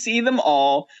you can see them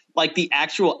all, like the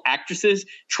actual actresses,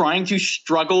 trying to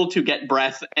struggle to get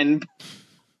breath, and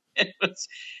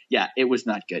it was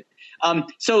not good.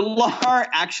 So Lar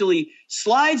actually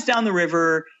slides down the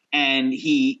river. And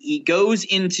he goes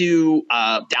into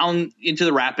down into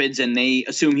the rapids, and they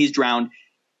assume he's drowned.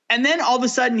 And then all of a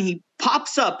sudden, he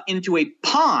pops up into a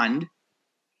pond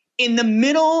in the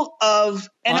middle of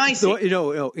an ice age.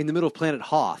 In the middle of Planet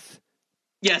Hoth.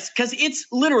 Yes, because it's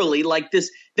literally like this.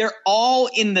 They're all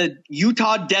in the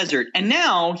Utah desert, and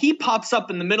now he pops up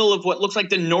in the middle of what looks like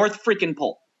the North freaking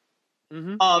Pole.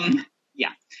 Mm-hmm.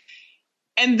 Yeah.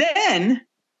 And then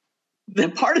the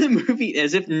part of the movie,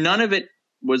 as if none of it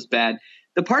was bad,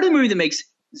 the part of the movie that makes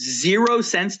zero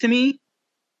sense to me,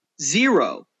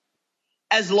 zero.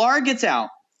 As Lar gets out,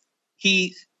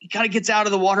 he kind of gets out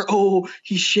of the water. Oh,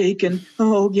 he's shaking.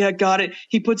 Oh, yeah, got it.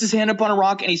 He puts his hand up on a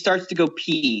rock and he starts to go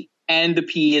pee. And the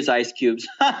pee is ice cubes.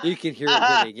 You can hear it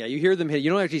hitting. Yeah, you hear them hitting.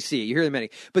 You don't actually see it. You hear them hitting.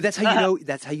 But that's how you know.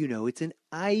 That's how you know it's an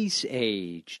ice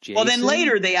age, Jason. Well, then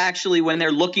later they actually, when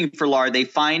they're looking for Lar, they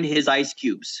find his ice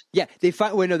cubes. Yeah, they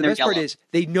find. Well, no, the best part is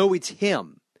they know it's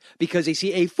him, because they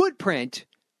see a footprint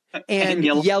and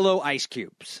yellow ice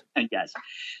cubes. Yes.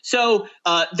 So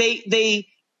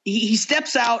he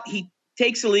steps out, he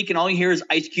takes a leak, and all you hear is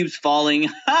ice cubes falling.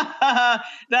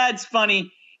 That's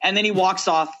funny. And then he walks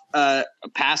off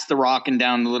past the rock and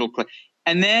down the little cliff.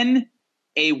 And then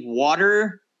a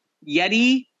water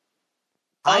yeti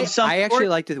of some sort. I actually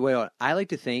like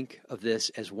to think of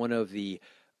this as one of the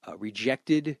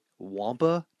rejected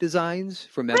Wampa designs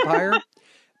from Empire.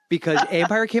 Because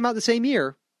Empire came out the same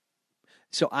year,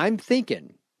 so I'm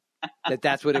thinking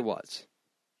that's what it was.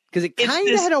 Because it kind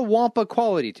of had a Wampa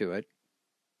quality to it.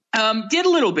 Did a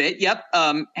little bit, yep.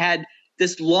 Had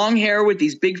this long hair with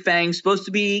these big fangs, supposed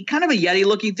to be kind of a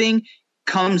Yeti-looking thing,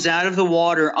 comes out of the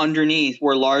water underneath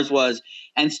where Lars was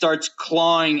and starts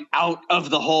clawing out of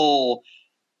the hole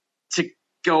to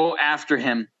go after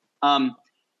him. And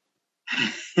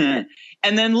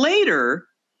then later,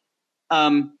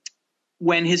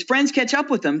 when his friends catch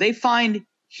up with him, they find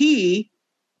he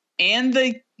and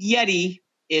the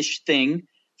Yeti-ish thing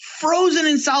frozen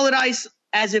in solid ice,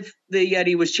 as if the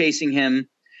Yeti was chasing him.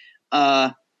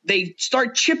 they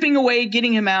start chipping away,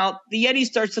 getting him out. The Yeti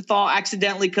starts to thaw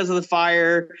accidentally because of the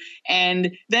fire.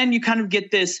 And then you kind of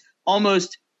get this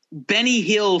almost Benny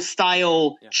Hill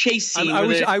style chase scene.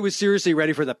 I was seriously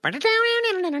ready for the.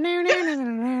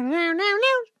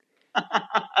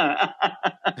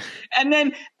 And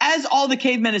then as all the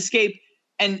cavemen escape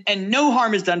and no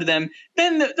harm is done to them,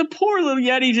 then the poor little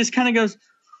Yeti just kind of goes,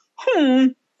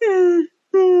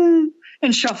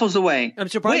 and shuffles away. I'm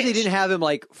surprised they didn't have him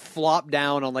like flop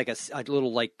down on like a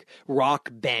little like rock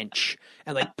bench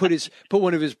and like put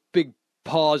one of his big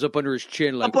paws up under his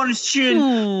chin, like up on his chin.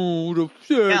 Oh, the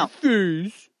sad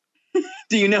face.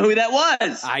 Do you know who that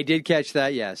was? I did catch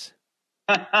that. Yes,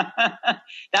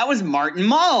 that was Martin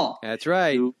Mull. That's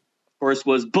right. Who, of course,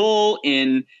 was Bull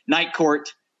in Night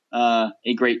Court, a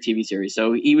great TV series.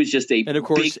 So he was just and of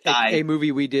course big guy. A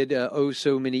movie we did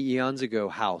so many eons ago,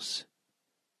 House,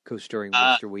 co-starring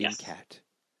Mr. William Catt.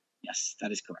 Yes,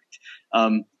 that is correct.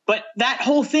 But that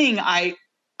whole thing, I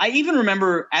even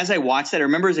remember as I watched that. I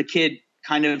remember as a kid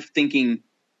kind of thinking,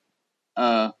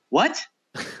 what?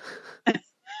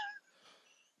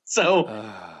 So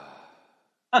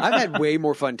I've had way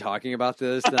more fun talking about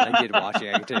this than I did watching.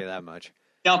 I can tell you that much.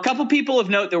 Now, a couple people of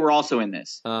note that were also in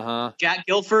this. Jack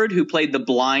Gilford, who played the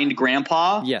blind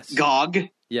grandpa. Yes. Gog.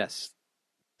 Yes.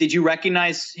 Did you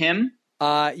recognize him?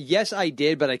 Yes, I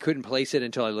did, but I couldn't place it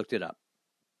until I looked it up.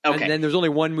 Okay. And then there's only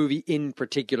one movie in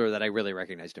particular that I really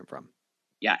recognized him from.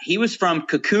 Yeah, he was from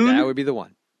Cocoon. That would be the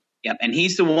one. Yep, and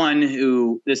he's the one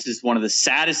who, this is one of the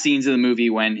saddest scenes of the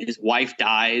movie when his wife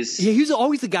dies. Yeah, he's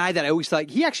always the guy that I always thought,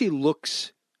 he actually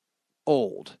looks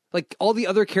old. Like, all the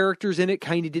other characters in it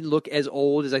kind of didn't look as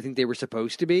old as I think they were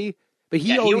supposed to be. But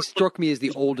he always struck me as the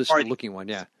oldest looking one,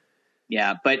 yeah.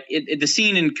 Yeah, but the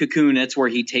scene in Cocoon, that's where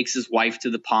he takes his wife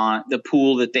to the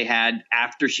pool that they had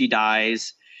after she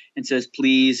dies and says,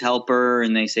 please help her.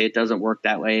 And they say it doesn't work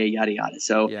that way, yada, yada.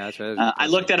 So yeah, that's right. I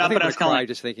looked that up and I was kind of like,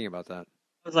 just thinking about that.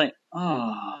 I was like,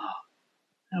 oh,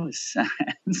 that was sad.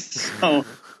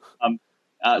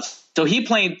 So he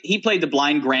played the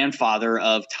blind grandfather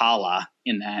of Tala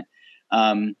in that.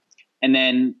 And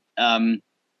then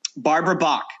Barbara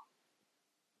Bach.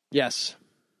 Yes.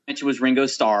 And she was Ringo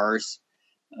Starr's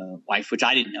wife, which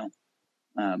I didn't know.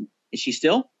 Is she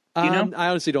still? Do you know? I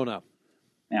honestly don't know.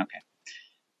 Okay.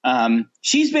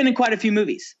 She's been in quite a few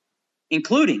movies,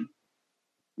 including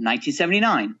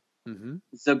 1979,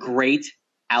 The Great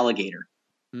Alligator.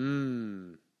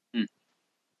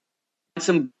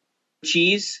 Some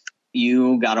cheese,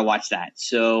 you got to watch that.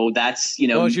 So that's,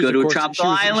 go to a tropical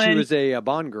island. She was a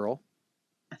Bond girl.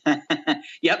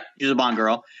 Yep, she's a Bond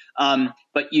girl.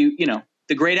 But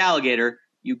The Great Alligator,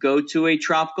 you go to a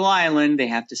tropical island, they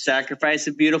have to sacrifice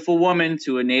a beautiful woman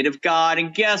to a native god,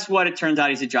 and guess what? It turns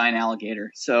out he's a giant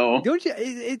alligator. So don't you?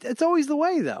 It's always the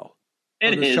way, though.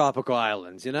 It is tropical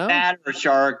islands, that or a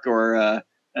shark or a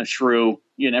shrew.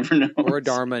 You never know. Or a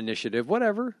Dharma initiative,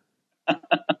 whatever.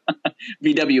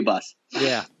 VW bus.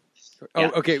 Yeah.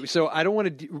 Oh, okay. So I don't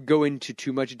want to go into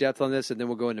too much depth on this, and then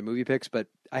we'll go into movie picks. But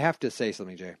I have to say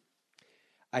something, Jay.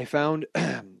 I found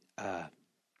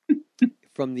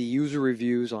from the user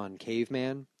reviews on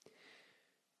Caveman,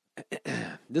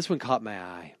 this one caught my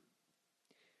eye.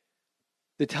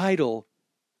 The title,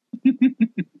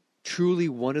 truly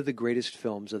one of the greatest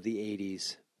films of the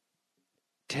 80s.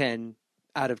 10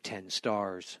 out of 10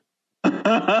 stars.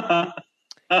 I'm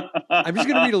just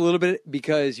going to read a little bit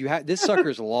because this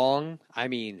sucker's long. I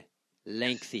mean,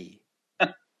 lengthy.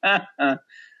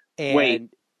 Wait,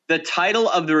 the title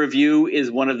of the review is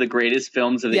one of the greatest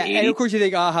films of the 80s? And of course you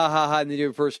think, ha, ha, ha, and then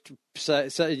your first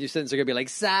sentence are going to be like,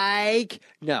 psych.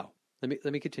 No, let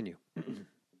me continue.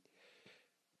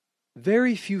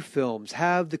 Very few films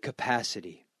have the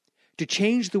capacity to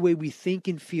change the way we think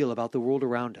and feel about the world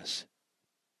around us.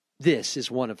 This is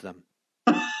one of them.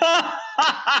 Hold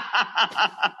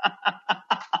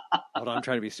on, I'm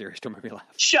trying to be serious. Don't make me laugh.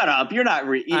 Shut up. You're not...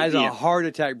 As a heart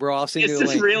attack, bro. I'll send you the link.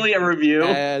 Is this really a review?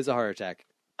 As a heart attack.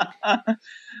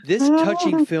 This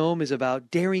touching film is about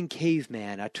daring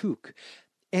caveman Atuk.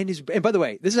 And by the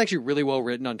way, this is actually really well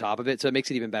written on top of it, so it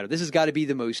makes it even better. This has got to be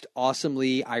the most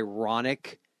awesomely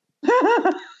ironic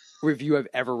review I've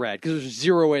ever read, because there's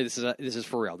zero way this is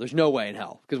for real. There's no way in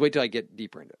hell, because wait till I get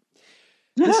deeper into it.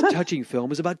 This touching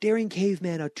film is about daring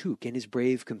caveman Atuk and his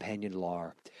brave companion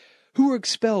Lar, who were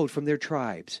expelled from their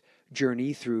tribes,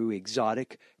 journey through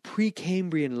exotic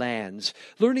Precambrian lands,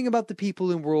 learning about the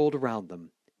people and world around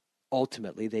them.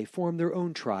 Ultimately, they form their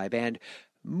own tribe and,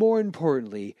 more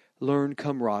importantly, learn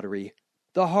camaraderie,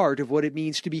 the heart of what it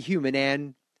means to be human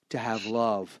and to have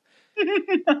love.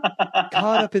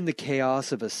 Caught up in the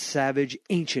chaos of a savage,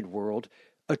 ancient world,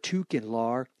 Atuk and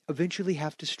Lar eventually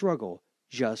have to struggle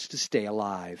just to stay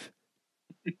alive.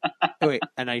 Oh, wait,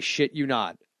 and I shit you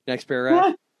not. Next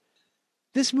paragraph.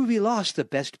 This movie lost the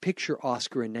Best Picture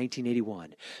Oscar in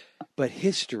 1981, but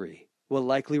history will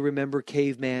likely remember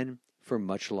Caveman for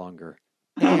much longer,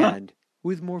 and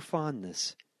with more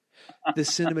fondness. The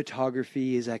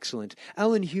cinematography is excellent.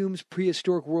 Alan Hume's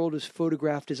prehistoric world is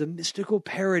photographed as a mystical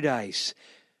paradise.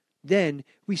 Then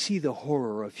we see the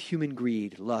horror of human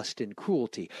greed, lust, and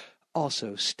cruelty,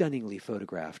 also stunningly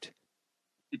photographed.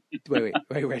 Wait,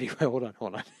 hold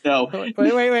on. No. Wait,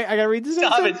 I gotta read this.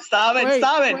 Stop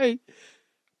it. Wait.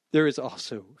 There is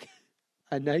also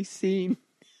a nice scene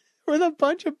with a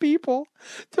bunch of people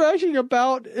thrashing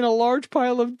about in a large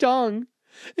pile of dung.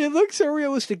 It looks so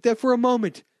realistic that for a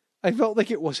moment I felt like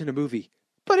it wasn't a movie,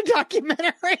 but a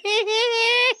documentary.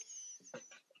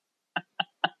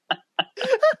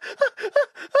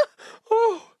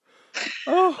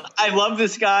 I love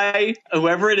this guy.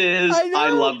 Whoever it is, I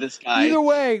love this guy. Either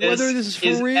way, whether this is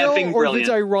for real or if it's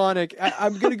ironic,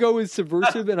 I'm going to go with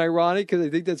subversive and ironic because I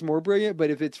think that's more brilliant.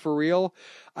 But if it's for real,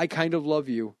 I kind of love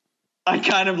you. I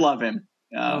kind of love him.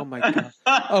 Oh my God.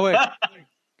 Oh, wait.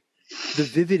 The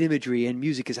vivid imagery and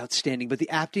music is outstanding, but the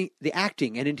acting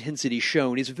and intensity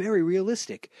shown is very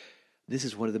realistic. This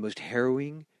is one of the most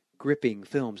harrowing, gripping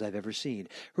films I've ever seen,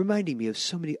 reminding me of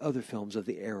so many other films of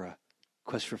the era.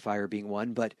 Quest for Fire being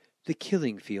one, but The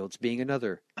Killing Fields being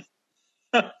another.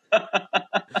 I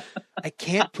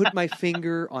can't put my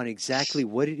finger on exactly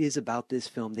what it is about this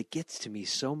film that gets to me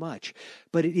so much,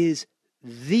 but it is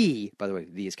by the way,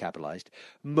 the is capitalized,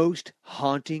 most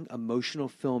haunting emotional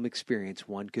film experience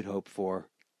one could hope for.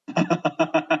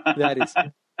 That is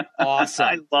awesome.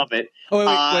 I love it.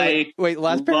 Oh, wait.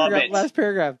 Last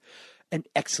paragraph. An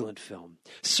excellent film.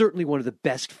 Certainly one of the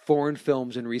best foreign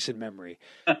films in recent memory.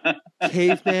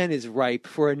 Caveman is ripe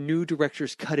for a new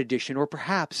director's cut edition or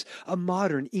perhaps a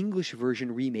modern English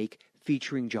version remake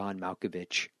featuring John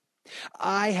Malkovich.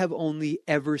 I have only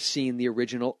ever seen the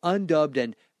original undubbed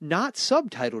and not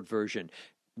subtitled version.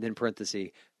 Then parenthesis,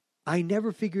 I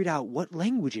never figured out what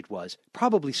language it was,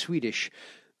 probably Swedish,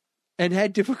 and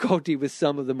had difficulty with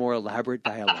some of the more elaborate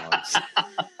dialogues.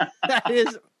 That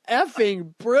is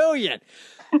effing brilliant.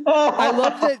 I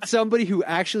love that somebody who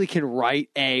actually can write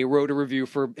wrote a review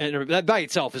for, and that by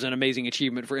itself is an amazing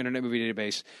achievement for Internet Movie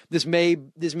Database. This may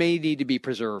need to be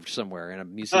preserved somewhere in a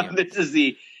museum. This is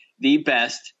the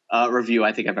best review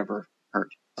I think I've ever heard.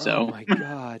 So. Oh my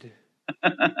God.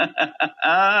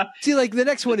 See, like the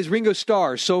next one is Ringo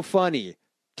Starr, so funny.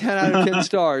 10 out of 10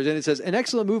 stars. And it says, an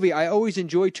excellent movie I always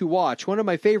enjoy to watch. One of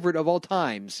my favorite of all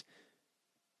times.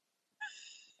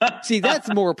 See, that's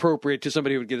more appropriate to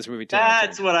somebody who would give this movie 10 out of 10.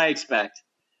 That's what I expect.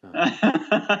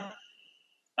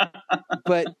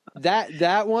 But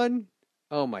that one,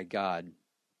 oh my God.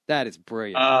 That is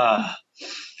brilliant.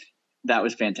 That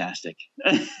was fantastic.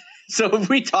 So if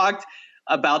we talked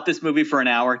about this movie for an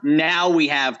hour, now we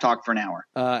have talked for an hour.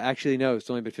 Actually, no, it's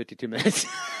only been 52 minutes.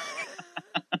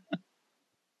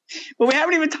 Well, we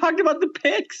haven't even talked about the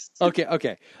picks.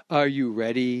 Okay. Are you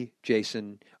ready,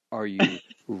 Jason? Are you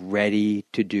ready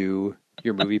to do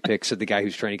your movie picks? Said the guy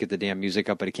who's trying to get the damn music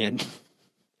up, but I can't.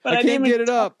 But I can't get it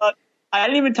up. I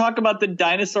didn't even talk about the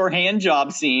dinosaur hand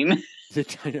job scene.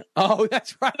 Oh,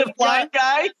 that's right. The blind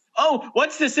guy. Oh,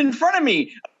 what's this in front of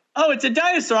me? Oh, it's a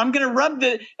dinosaur. I'm going to rub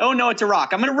oh, no, it's a rock.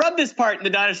 I'm going to rub this part. And the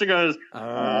dinosaur goes,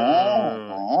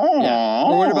 Yeah.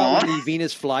 Or what about the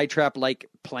Venus flytrap like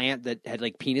plant that had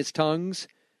like penis tongues?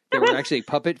 They were actually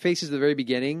puppet faces at the very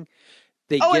beginning.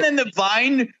 And then the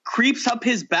vine creeps up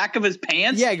his back of his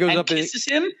pants. Yeah, it goes and up kisses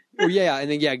him. Oh, yeah, and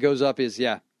then it goes up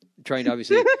trying to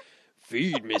obviously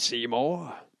feed me,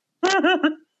 Seymour.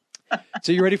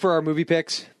 So you ready for our movie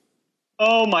picks?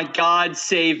 Oh my God,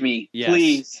 save me, yes.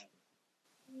 Please.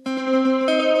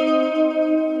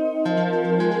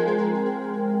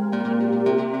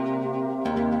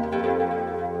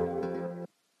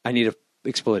 I need a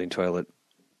exploding toilet.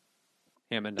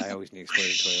 Hammond, I always need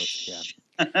exploding toilets.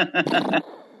 Yeah.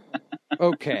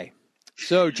 Okay.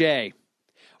 So, Jay,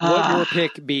 what your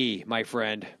pick be, my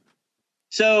friend?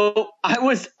 So I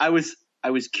was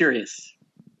curious.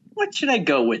 What should I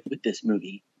go with this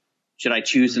movie? Should I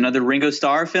choose another Ringo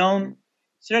Starr film?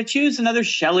 Should I choose another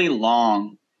Shelley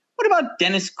Long? What about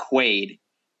Dennis Quaid?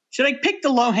 Should I pick the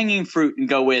low-hanging fruit and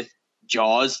go with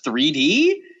Jaws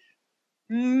 3D?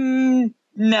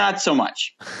 Not so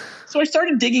much. So I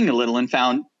started digging a little and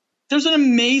found there's an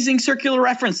amazing circular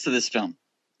reference to this film.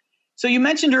 So you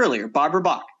mentioned earlier Barbara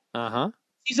Bach. Uh-huh.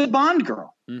 She's a Bond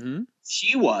girl. Mm-hmm.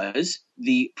 She was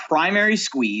the primary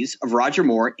squeeze of Roger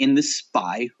Moore in The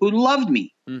Spy Who Loved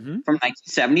Me from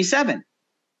 1977.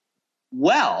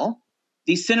 Well,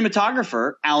 the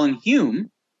cinematographer, Alan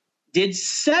Hume, did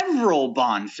several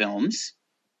Bond films,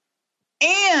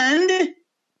 and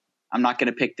I'm not going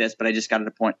to pick this, but I just had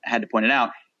to point it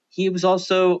out. He was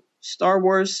also Star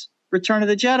Wars Return of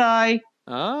the Jedi.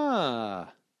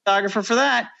 Cinematographer for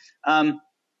that.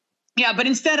 But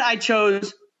instead I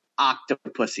chose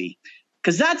Octopussy,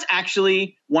 because that's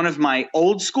actually one of my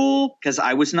old school, because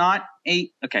I was not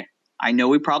I know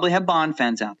we probably have Bond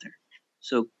fans out there,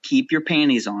 so keep your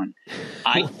panties on.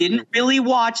 I didn't really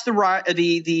watch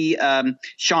the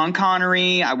Sean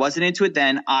Connery. I wasn't into it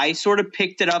then. I sort of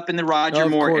picked it up in the Roger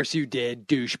Moore. Of course you did,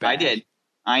 douchebag. I did.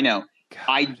 I know. God.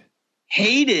 I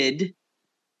hated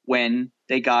when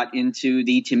they got into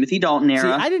the Timothy Dalton era. See,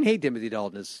 I didn't hate Timothy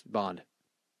Dalton as Bond.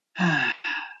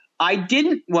 I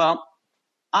didn't. Well,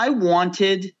 I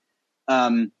wanted.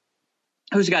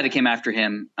 Who's the guy that came after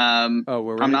him? I'm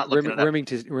not looking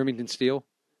Remington Steele.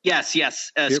 Yes.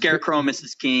 Scarecrow,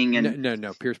 Mrs. King, and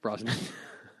no, Pierce Brosnan.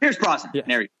 Pierce Brosnan. Yeah.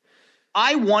 There you go.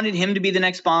 I wanted him to be the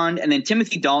next Bond, and then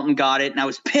Timothy Dalton got it, and I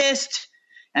was pissed.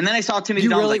 And then I saw Timothy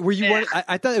Dalton. Really? Were you?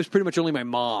 I thought it was pretty much only my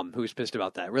mom who was pissed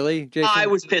about that. Really, Jason? I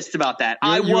was pissed about that. You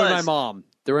and my mom.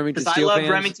 The Remington Steele I love fans?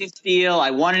 Remington Steele.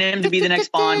 I wanted him to be the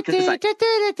next Bond because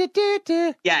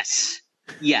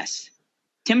Yes.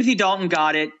 Timothy Dalton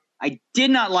got it. I did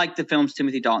not like the films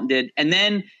Timothy Dalton did. And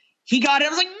then he got it. I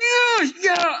was like,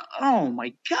 yeah. Oh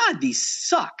my God, these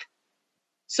suck.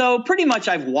 So pretty much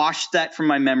I've washed that from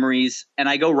my memories, and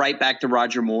I go right back to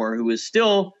Roger Moore, who is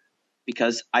still,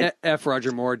 because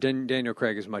Roger Moore. Daniel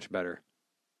Craig is much better.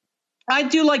 I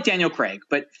do like Daniel Craig,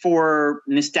 but for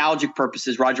nostalgic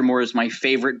purposes, Roger Moore is my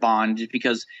favorite Bond, just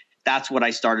because that's what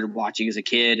I started watching as a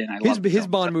kid, and I love his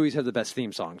Bond movies have the best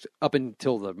theme songs up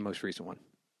until the most recent one.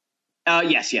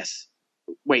 Yes.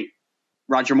 Wait,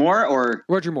 Roger Moore or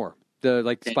Roger Moore?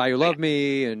 The Spy Who Loved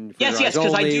Me and yes,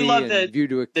 because I do love the View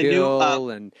to a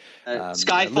Kill and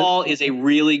Skyfall is a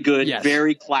really good,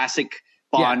 very classic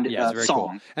Bond very song.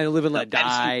 Cool. And Live and Let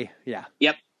Die. Yeah.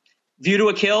 Yep. View to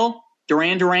a Kill.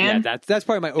 Duran Duran. Yeah, that's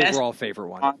probably my overall favorite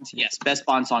one. Best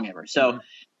Bond song ever. So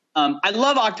I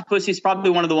love Octopussy. It's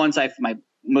probably one of the ones I've my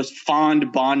most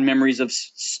fond Bond memories of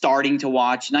starting to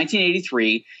watch.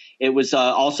 1983. It was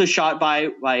also shot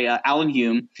by Alan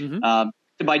Hume,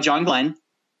 by John Glenn.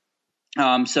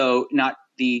 So not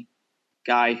the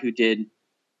guy who did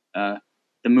the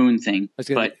moon thing, but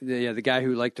the guy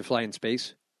who liked to fly in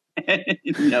space.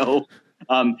 No.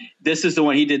 This is the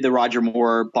one he did the Roger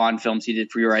Moore Bond films. He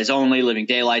did For Your Eyes Only, Living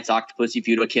Daylights, Octopussy,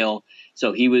 View to a Kill.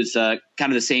 So he was kind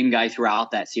of the same guy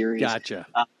throughout that series. Gotcha.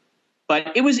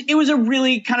 But it was a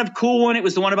really kind of cool one. It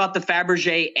was the one about the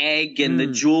Fabergé egg and the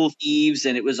jewel thieves,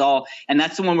 and it was all. And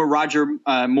that's the one where Roger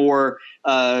Moore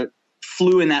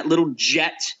flew in that little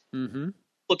jet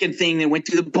looking thing that went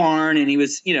through the barn, and he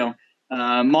was,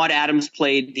 Maud Adams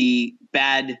played the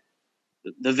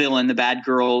villain, the bad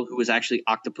girl who was actually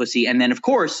Octopussy. And then, of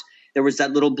course, there was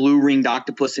that little blue ringed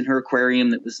octopus in her aquarium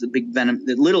that was the big venom,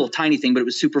 the little tiny thing, but it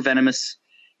was super venomous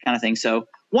kind of thing. So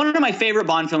one of my favorite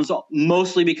Bond films,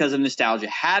 mostly because of nostalgia.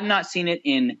 Have not seen it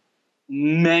in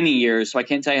many years, so I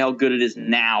can't tell you how good it is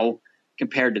now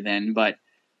compared to then. But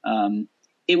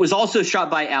it was also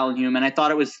shot by Alan Hume, and I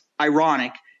thought it was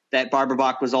ironic that Barbara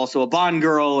Bach was also a Bond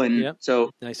girl, and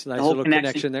so nice little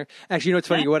connection there. Actually, you know what's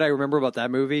funny? What I remember about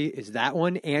that movie is that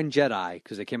one and Jedi,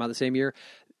 because they came out the same year.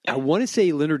 I want to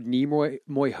say Leonard Nimoy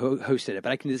hosted it,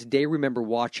 but I can to this day remember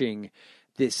watching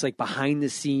this behind the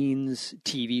scenes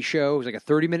TV show. It was like a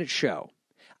 30-minute show.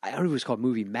 I don't know if it was called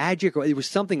Movie Magic or it was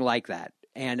something like that.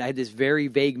 And I had this very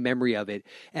vague memory of it.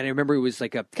 And I remember it was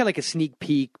like kind of like a sneak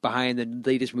peek behind the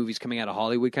latest movies coming out of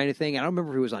Hollywood kind of thing. I don't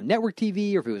remember if it was on network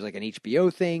TV or if it was like an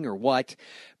HBO thing or what.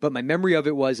 But my memory of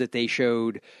it was that they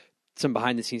showed some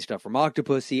behind the scenes stuff from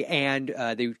Octopussy, and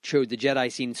they showed the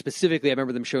Jedi scene. Specifically, I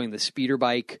remember them showing the speeder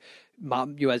bike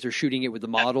as they're shooting it with the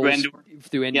models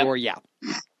through Endor. Yep.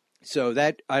 Yeah. So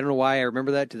that, I don't know why I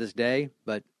remember that to this day,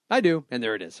 but I do. And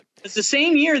there it is. It's the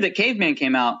same year that Caveman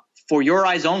came out. For Your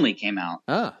Eyes Only came out.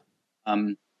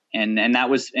 And that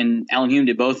was, and Alan Hume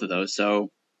did both of those.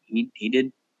 So he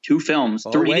did two films.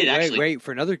 Wait,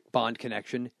 for another Bond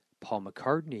connection, Paul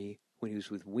McCartney, when he was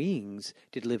with Wings,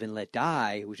 did Live and Let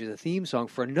Die, which is a theme song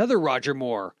for another Roger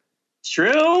Moore. It's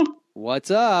true.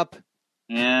 What's up?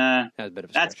 Yeah. That was a bit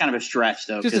of a That's kind of a stretch,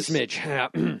 though. Just a smidge.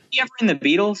 He ever in the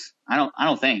Beatles? I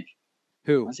don't think.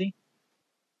 Who? Was he?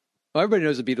 Well, everybody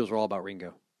knows the Beatles were all about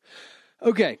Ringo.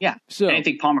 Okay. Yeah. So I didn't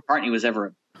think Paul McCartney was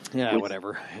ever.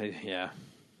 Whatever. Yeah.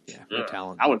 No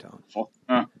talent. I would.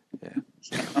 Yeah.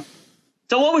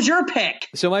 So what was your pick?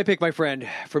 So my pick, my friend,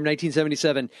 from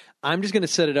 1977. I'm just going to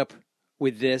set it up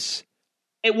with this.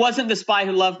 It wasn't The Spy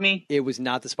Who Loved Me. It was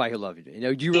not The Spy Who Loved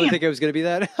You. Do you really think it was going to be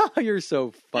that? You're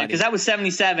so funny. Because that was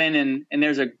 77, and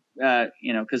there's a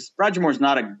because Roger Moore's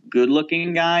not a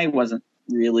good-looking guy, wasn't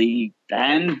really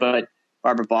then, but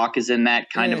Barbara Bach is in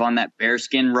that kind of on that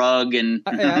bearskin rug, and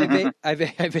I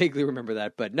vaguely remember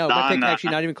that, but no, my pick actually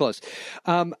not even close.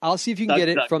 I'll see if you can get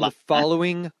it from the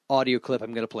following audio clip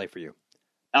I'm going to play for you.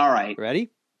 All right, ready?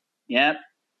 Yep.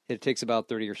 It takes about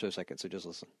 30 or so seconds, so just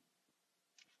listen.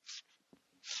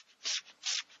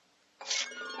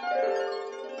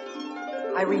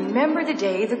 I remember the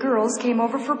day the girls came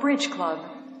over for bridge club.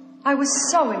 I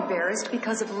was so embarrassed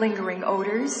because of lingering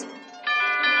odors.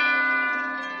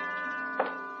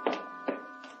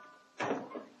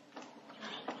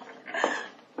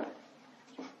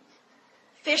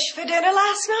 Fish for dinner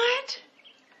last night?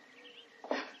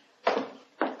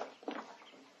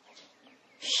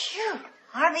 Phew,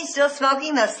 aren't we still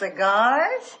smoking the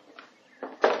cigars?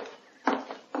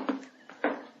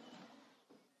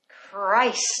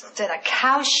 Christ, did a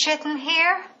cow shit in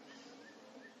here?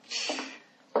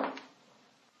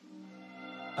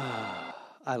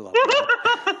 I love that.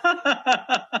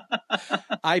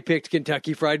 I picked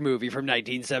Kentucky Fried Movie from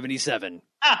 1977.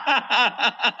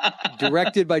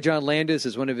 Directed by John Landis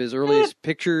as one of his earliest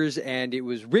pictures, and it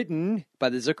was written by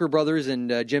the Zucker brothers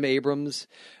and Jim Abrams.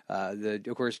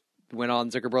 Of course, went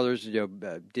on. Zucker brothers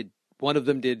did. One of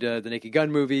them did the Naked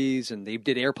Gun movies, and they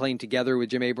did Airplane together with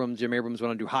Jim Abrams. Jim Abrams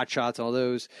went on to do Hot Shots, all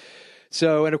those.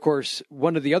 So, and of course,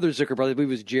 one of the other Zucker brothers, I believe,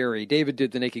 was Jerry. David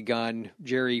did the Naked Gun.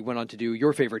 Jerry went on to do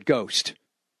your favorite, Ghost.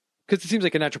 Because it seems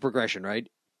like a natural progression, right?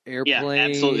 Airplane. Yeah,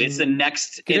 absolutely. It's the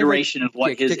next iteration of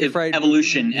what his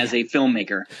evolution as a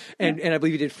filmmaker. And I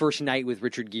believe he did First Night with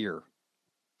Richard Gere.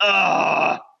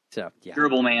 So, yeah.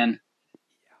 Durable man.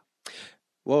 Yeah.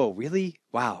 Whoa, really?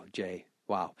 Wow, Jay.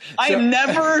 Wow. I am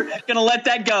never going to let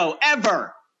that go.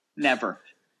 Ever. Never.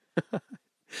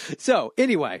 So,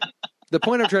 anyway, the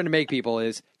point I'm trying to make, people,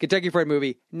 is Kentucky Fried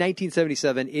Movie,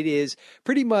 1977. It is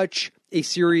pretty much a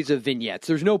series of vignettes.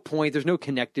 There's no point. There's no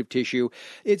connective tissue.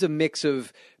 It's a mix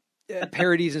of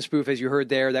parodies and spoof, as you heard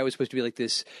there. That was supposed to be like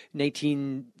this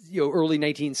early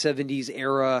 1970s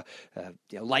era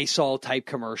Lysol type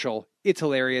commercial. It's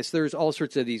hilarious. There's all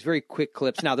sorts of these very quick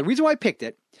clips. Now, the reason why I picked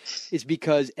it is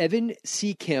because Evan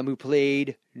C. Kim, who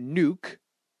played Nuke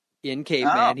in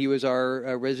Caveman, he was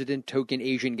our resident token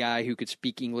Asian guy who could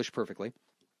speak English perfectly.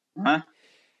 Huh?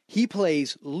 He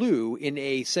plays Lou in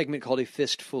a segment called A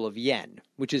Fistful of Yen,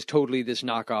 which is totally this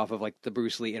knockoff of like the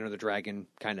Bruce Lee Enter the Dragon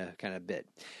kind of bit.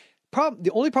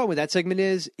 The only problem with that segment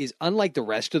is unlike the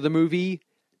rest of the movie,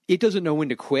 it doesn't know when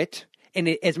to quit. And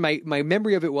as my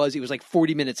memory of it was like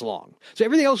 40 minutes long. So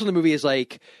everything else in the movie is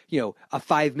like, a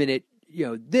 5-minute,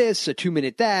 this, a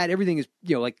 2-minute that. Everything is,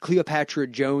 like Cleopatra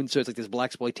Jones. So it's like this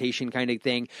blaxploitation kind of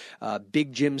thing.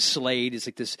 Big Jim Slade is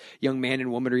like this young man and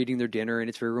woman are eating their dinner, and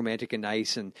it's very romantic and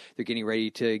nice, and they're getting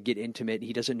ready to get intimate. And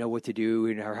he doesn't know what to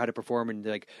do or how to perform. And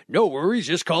they're like, no worries,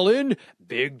 just call in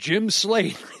Big Jim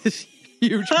Slade. This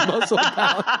huge muscle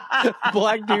bound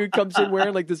black dude comes in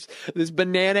wearing like this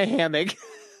banana hammock.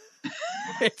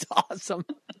 It's awesome.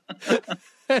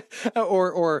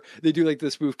 or they do like the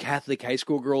spoof Catholic high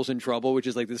school girls in trouble, which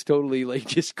is like this totally like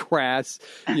just crass,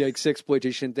 like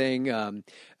sexploitation thing.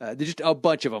 There's just a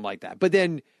bunch of them like that. But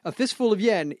then A Fistful of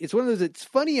Yen, it's one of those that's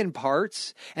funny in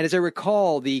parts. And as I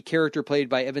recall, the character played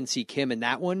by Evan C. Kim in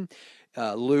that one,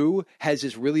 Lou, has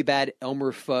this really bad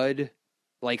Elmer Fudd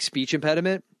like speech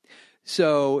impediment.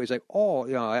 So it's like,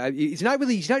 he's not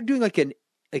doing like a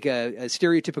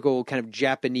stereotypical kind of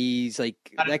Japanese, like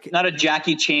not a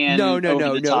Jackie Chan. No.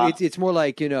 It's more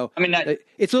like,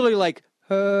 it's literally like,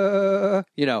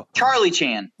 Charlie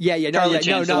Chan. Charlie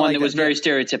Chan's the one that was very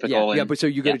stereotypical. Yeah, but so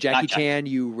you go to Jackie Chan,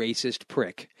 you racist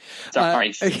prick.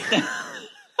 Sorry.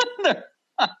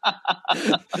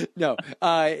 No,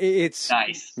 it's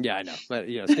nice. Yeah, I know, but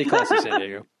stay classy, San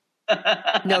Diego.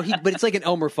 No, but it's like an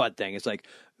Elmer Fudd thing. It's like,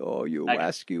 you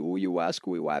ask, we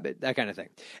wabbit, that kind of thing.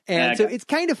 And so it's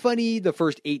kind of funny the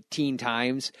first 18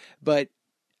 times, but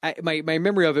my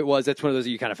memory of it was that's one of those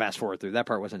that you kind of fast forward through. That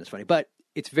part wasn't as funny, but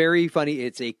it's very funny.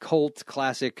 It's a cult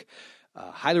classic.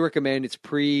 Highly recommend. It's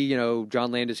pre,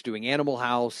 John Landis doing Animal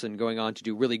House and going on to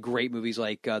do really great movies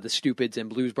like The Stupids and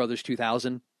Blues Brothers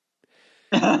 2000.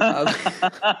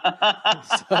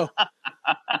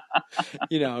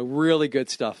 Really good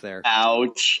stuff there.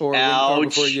 Ouch. Or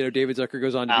before, David Zucker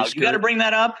goes on to do You got to bring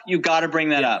that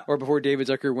up. Or before David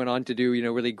Zucker went on to do,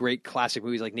 really great classic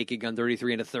movies like Naked Gun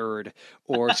 33 and a Third,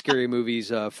 or scary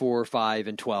movies 4, 5,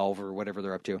 and 12, or whatever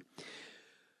they're up to.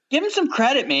 Give him some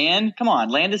credit, man. Come on.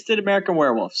 Landis did American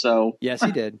Werewolf, so. Yes,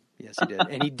 he did.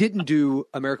 And he didn't do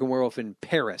American Werewolf in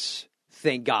Paris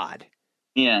Thank God.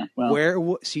 Yeah. Well.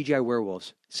 CGI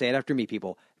werewolves. Say it after me,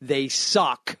 people. They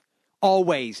suck.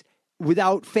 Always.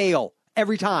 Without fail.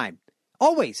 Every time.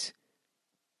 Always.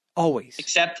 Always.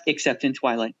 Except in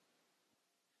Twilight.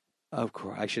 Of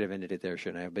course. I should have ended it there,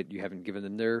 shouldn't I? But you haven't given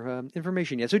them their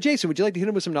information yet. So, Jason, would you like to hit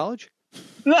them with some knowledge?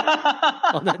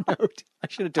 On that note, I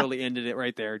should have totally ended it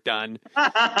right there. Done.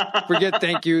 Forget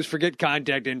thank yous. Forget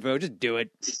contact info. Just do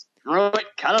it. Screw it.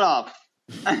 Cut it off.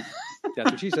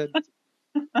 That's what she said.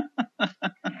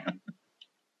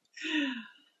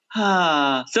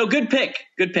 So good pick.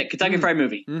 Good pick. Kentucky Fried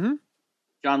Movie. Mm-hmm.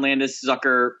 John Landis,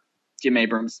 Zucker, Jim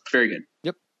Abrams. Very good.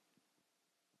 Yep.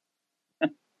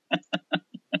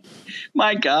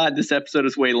 My God, this episode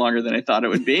is way longer than I thought it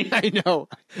would be. I know.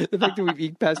 The fact that we've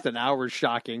eaten past an hour is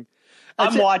shocking.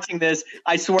 I'm watching this.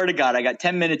 I swear to God, I got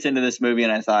 10 minutes into this movie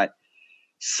and I thought,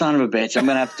 son of a bitch, I'm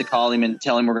going to have to call him and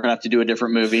tell him we're going to have to do a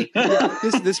different movie.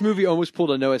 This movie almost pulled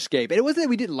a No Escape. And it wasn't that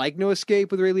we didn't like No Escape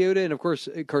with Ray Liotta. And of course,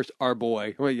 our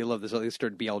boy, well, you love this. They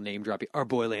started to be all name dropping. Our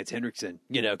boy Lance Henriksen,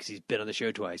 because he's been on the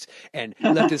show twice and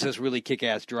left us this really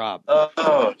kick-ass drop.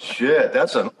 Oh, shit.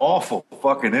 That's an awful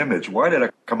fucking image. Why did I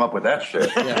come up with that shit?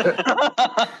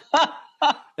 Yeah.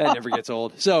 That never gets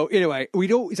old. So anyway, we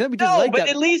didn't like that. But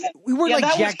at least we were that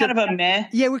jacked was kind up. of a meh.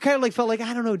 Yeah, we kind of felt like,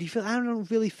 I don't know. I don't know,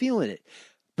 really feeling it.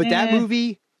 But that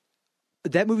movie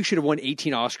should have won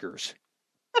 18 Oscars.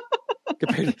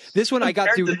 Compared to this one, I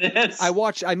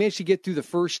managed to get through the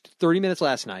first 30 minutes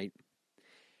last night.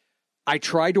 I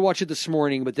tried to watch it this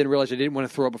morning, but then realized I didn't want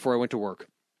to throw up before I went to work.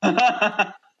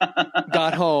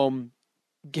 Got home,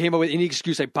 came up with any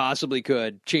excuse I possibly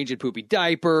could, changing poopy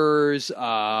diapers.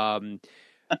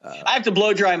 I have to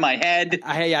blow dry my head.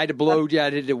 I had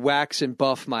to wax and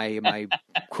buff my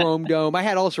chrome dome. I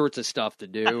had all sorts of stuff to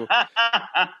do.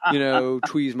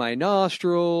 Tweeze my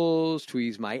nostrils,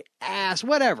 tweeze my ass,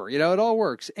 whatever. It all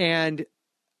works. And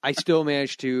I still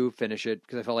managed to finish it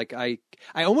because I felt like I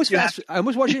almost watched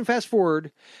it in fast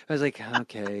forward. I was like,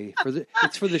 okay,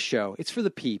 it's for the show. It's for the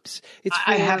peeps.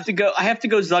 I have to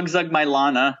go zug my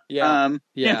Lana. Yeah.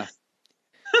 Yeah.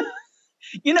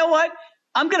 You know what?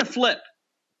 I'm going to flip.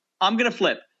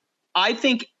 I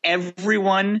think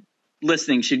everyone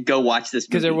listening should go watch this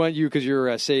movie. Because you're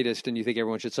a sadist and you think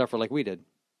everyone should suffer like we did.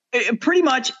 Pretty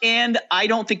much. And I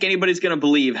don't think anybody's going to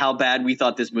believe how bad we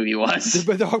thought this movie was.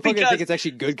 But I think it's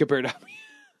actually good compared to.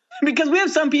 Because we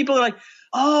have some people who are like,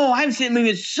 oh, I haven't seen the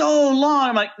movie in so long.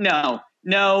 I'm like, no.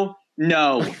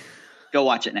 Go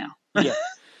watch it now. Yeah.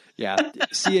 Yeah.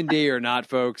 C&D or not,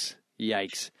 folks.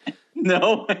 Yikes.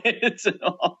 No, it's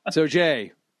not. So,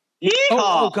 Jay.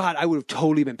 Oh, God, I would have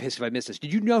totally been pissed if I missed this.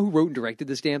 Did you know who wrote and directed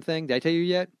this damn thing? Did I tell you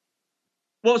yet?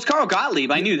 Well, it's Carl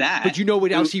Gottlieb. I knew that. But you know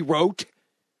what else he wrote?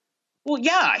 Well,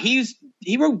 yeah, he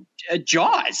wrote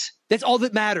Jaws. That's all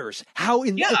that matters.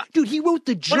 Dude, he wrote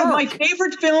The Jerk. One of my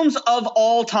favorite films of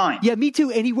all time. Yeah, me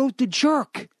too. And he wrote The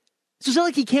Jerk. So it's not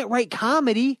like he can't write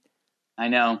comedy. I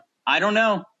know. I don't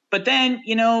know. But then,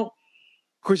 Of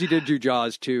course, he did do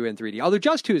Jaws 2 and 3D. Although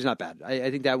Jaws 2 is not bad.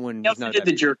 I think that one is not bad. He did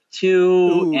The Jerk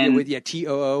 2.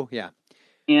 TOO. Yeah.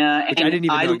 Yeah. Which I didn't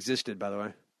even know existed, by the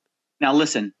way. Now,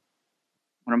 listen.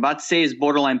 What I'm about to say is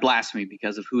borderline blasphemy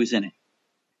because of who's in it.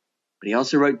 But he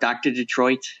also wrote Dr.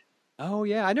 Detroit. Oh,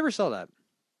 yeah. I never saw that.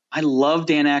 I love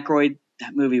Dan Aykroyd.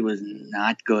 That movie was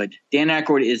not good. Dan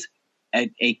Aykroyd is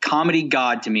a comedy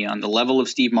god to me on the level of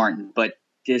Steve Martin. But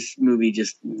this movie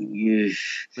just...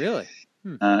 Really?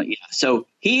 Yeah. So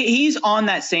he's on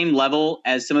that same level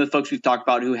as some of the folks we've talked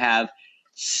about who have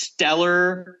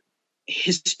stellar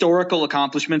historical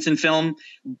accomplishments in film,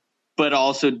 but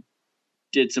also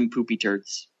did some poopy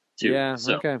turds too. Yeah.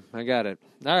 So. Okay. I got it.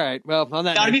 All right. Well, on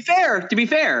that. Now, to be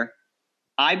fair,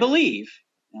 I believe,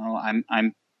 I'm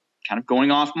kind of going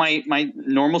off my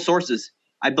normal sources.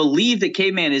 I believe that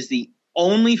Caveman is the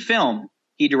only film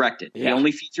he directed, the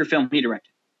only feature film he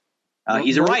directed.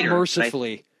 He's a writer.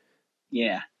 Mercifully.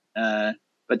 Yeah.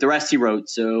 But the rest he wrote,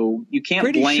 so you can't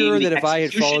Pretty blame sure the that if I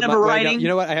had followed of writing. You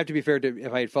know what? I have to be fair to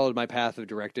if I had followed my path of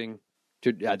directing,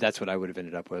 that's what I would have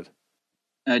ended up with.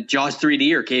 Jaws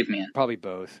 3D or Caveman? Probably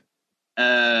both.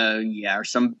 Yeah, or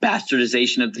some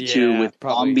bastardization of the two with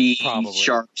zombie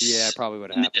sharks. Yeah, probably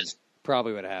would have happened.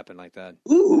 Probably would have happened like that.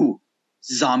 Ooh,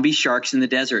 zombie sharks in the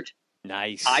desert.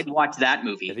 Nice. I'd watch that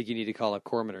movie. I think you need to call up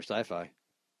Corman or Sci-Fi.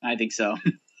 I think so.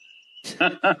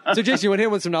 So, Jason, you want to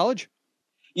hit with some knowledge?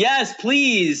 Yes,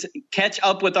 please catch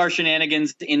up with our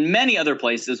shenanigans in many other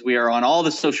places. We are on all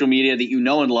the social media that you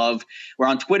know and love. We're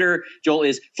on Twitter. Joel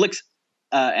is Flicks,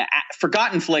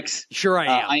 Forgotten Flicks. Sure I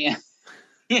am. I am.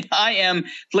 I am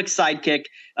Flick's sidekick.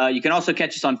 You can also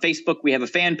catch us on Facebook. We have a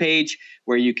fan page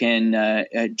where you can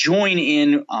join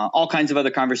in all kinds of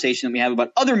other conversation that we have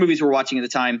about other movies we're watching at the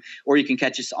time, or you can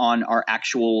catch us on our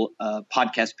actual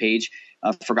podcast page,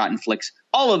 Forgotten Flicks,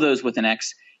 all of those with an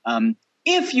X.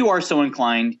 If you are so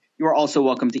inclined, you are also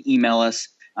welcome to email us.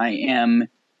 I am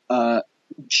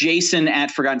Jason at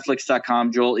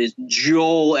ForgottenFlix.com. Joel is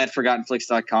Joel at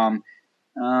ForgottenFlix.com.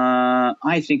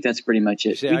 I think that's pretty much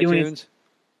it. We do anything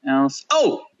else?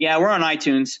 Oh, yeah, we're on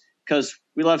iTunes because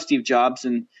we love Steve Jobs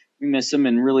and we miss him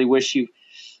and really wish you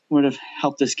would have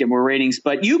helped us get more ratings.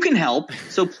 But you can help.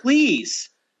 So please,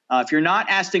 if you're not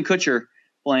Ashton Kutcher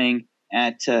playing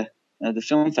at the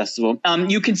film festival,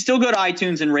 you can still go to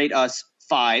iTunes and rate us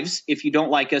 5s. If you don't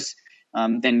like us,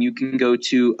 then you can go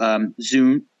to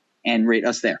Zune and rate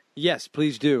us there. Yes,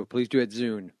 please do. Please do at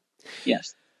Zune.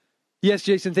 Yes. Yes,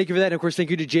 Jason, thank you for that. And, of course, thank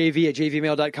you to JV at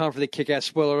jvmail.com for the kick-ass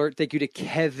spoiler alert. Thank you to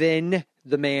Kevin,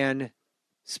 the man,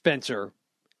 Spencer,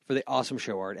 for the awesome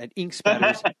show art at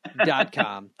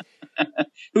inkspatters.com.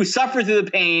 Who suffered through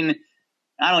the pain.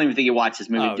 I don't even think he watched this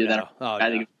movie that. I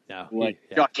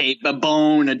think a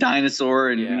bone, a dinosaur,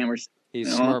 and he's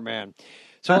a smart man.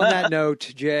 So on that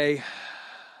note, Jay,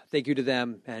 thank you to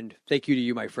them, and thank you to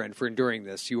you, my friend, for enduring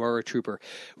this. You are a trooper.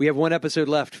 We have one episode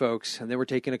left, folks, and then we're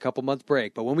taking a couple-month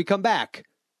break. But when we come back,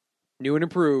 new and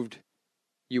improved,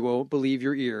 you won't believe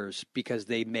your ears because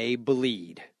they may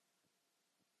bleed.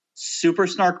 Super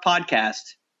Snark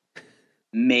Podcast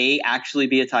may actually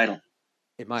be a title.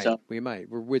 It might. We might.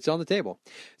 It's on the table.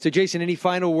 So, Jason, any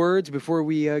final words before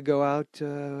we go out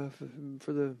for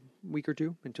the week or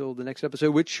two until the next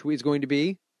episode, which is going to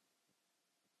be?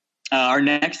 Our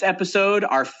next episode,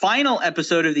 our final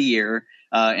episode of the year,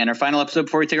 and our final episode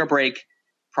before we take our break,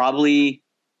 probably,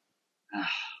 I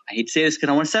hate to say this because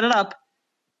I want to set it up,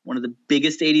 one of the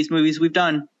biggest 80s movies we've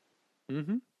done,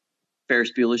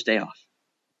 Ferris Bueller's Day Off.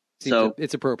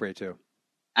 It's appropriate, too.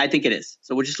 I think it is.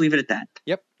 So we'll just leave it at that.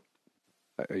 Yep.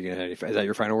 Are you gonna? Is that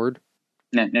your final word?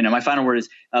 No. My final word is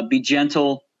be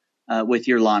gentle with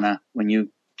your Lana when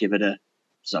you give it a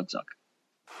zug.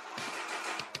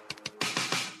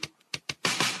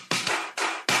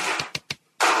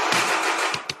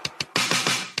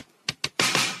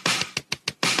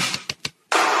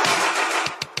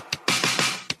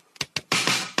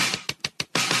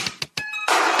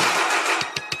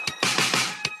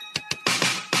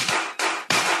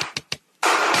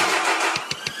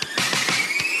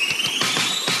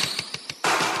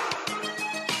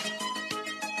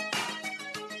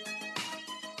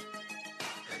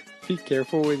 Be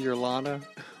careful with your Lana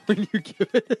when you give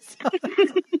it a zug.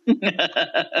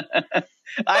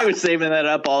 I was saving that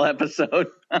up all episode.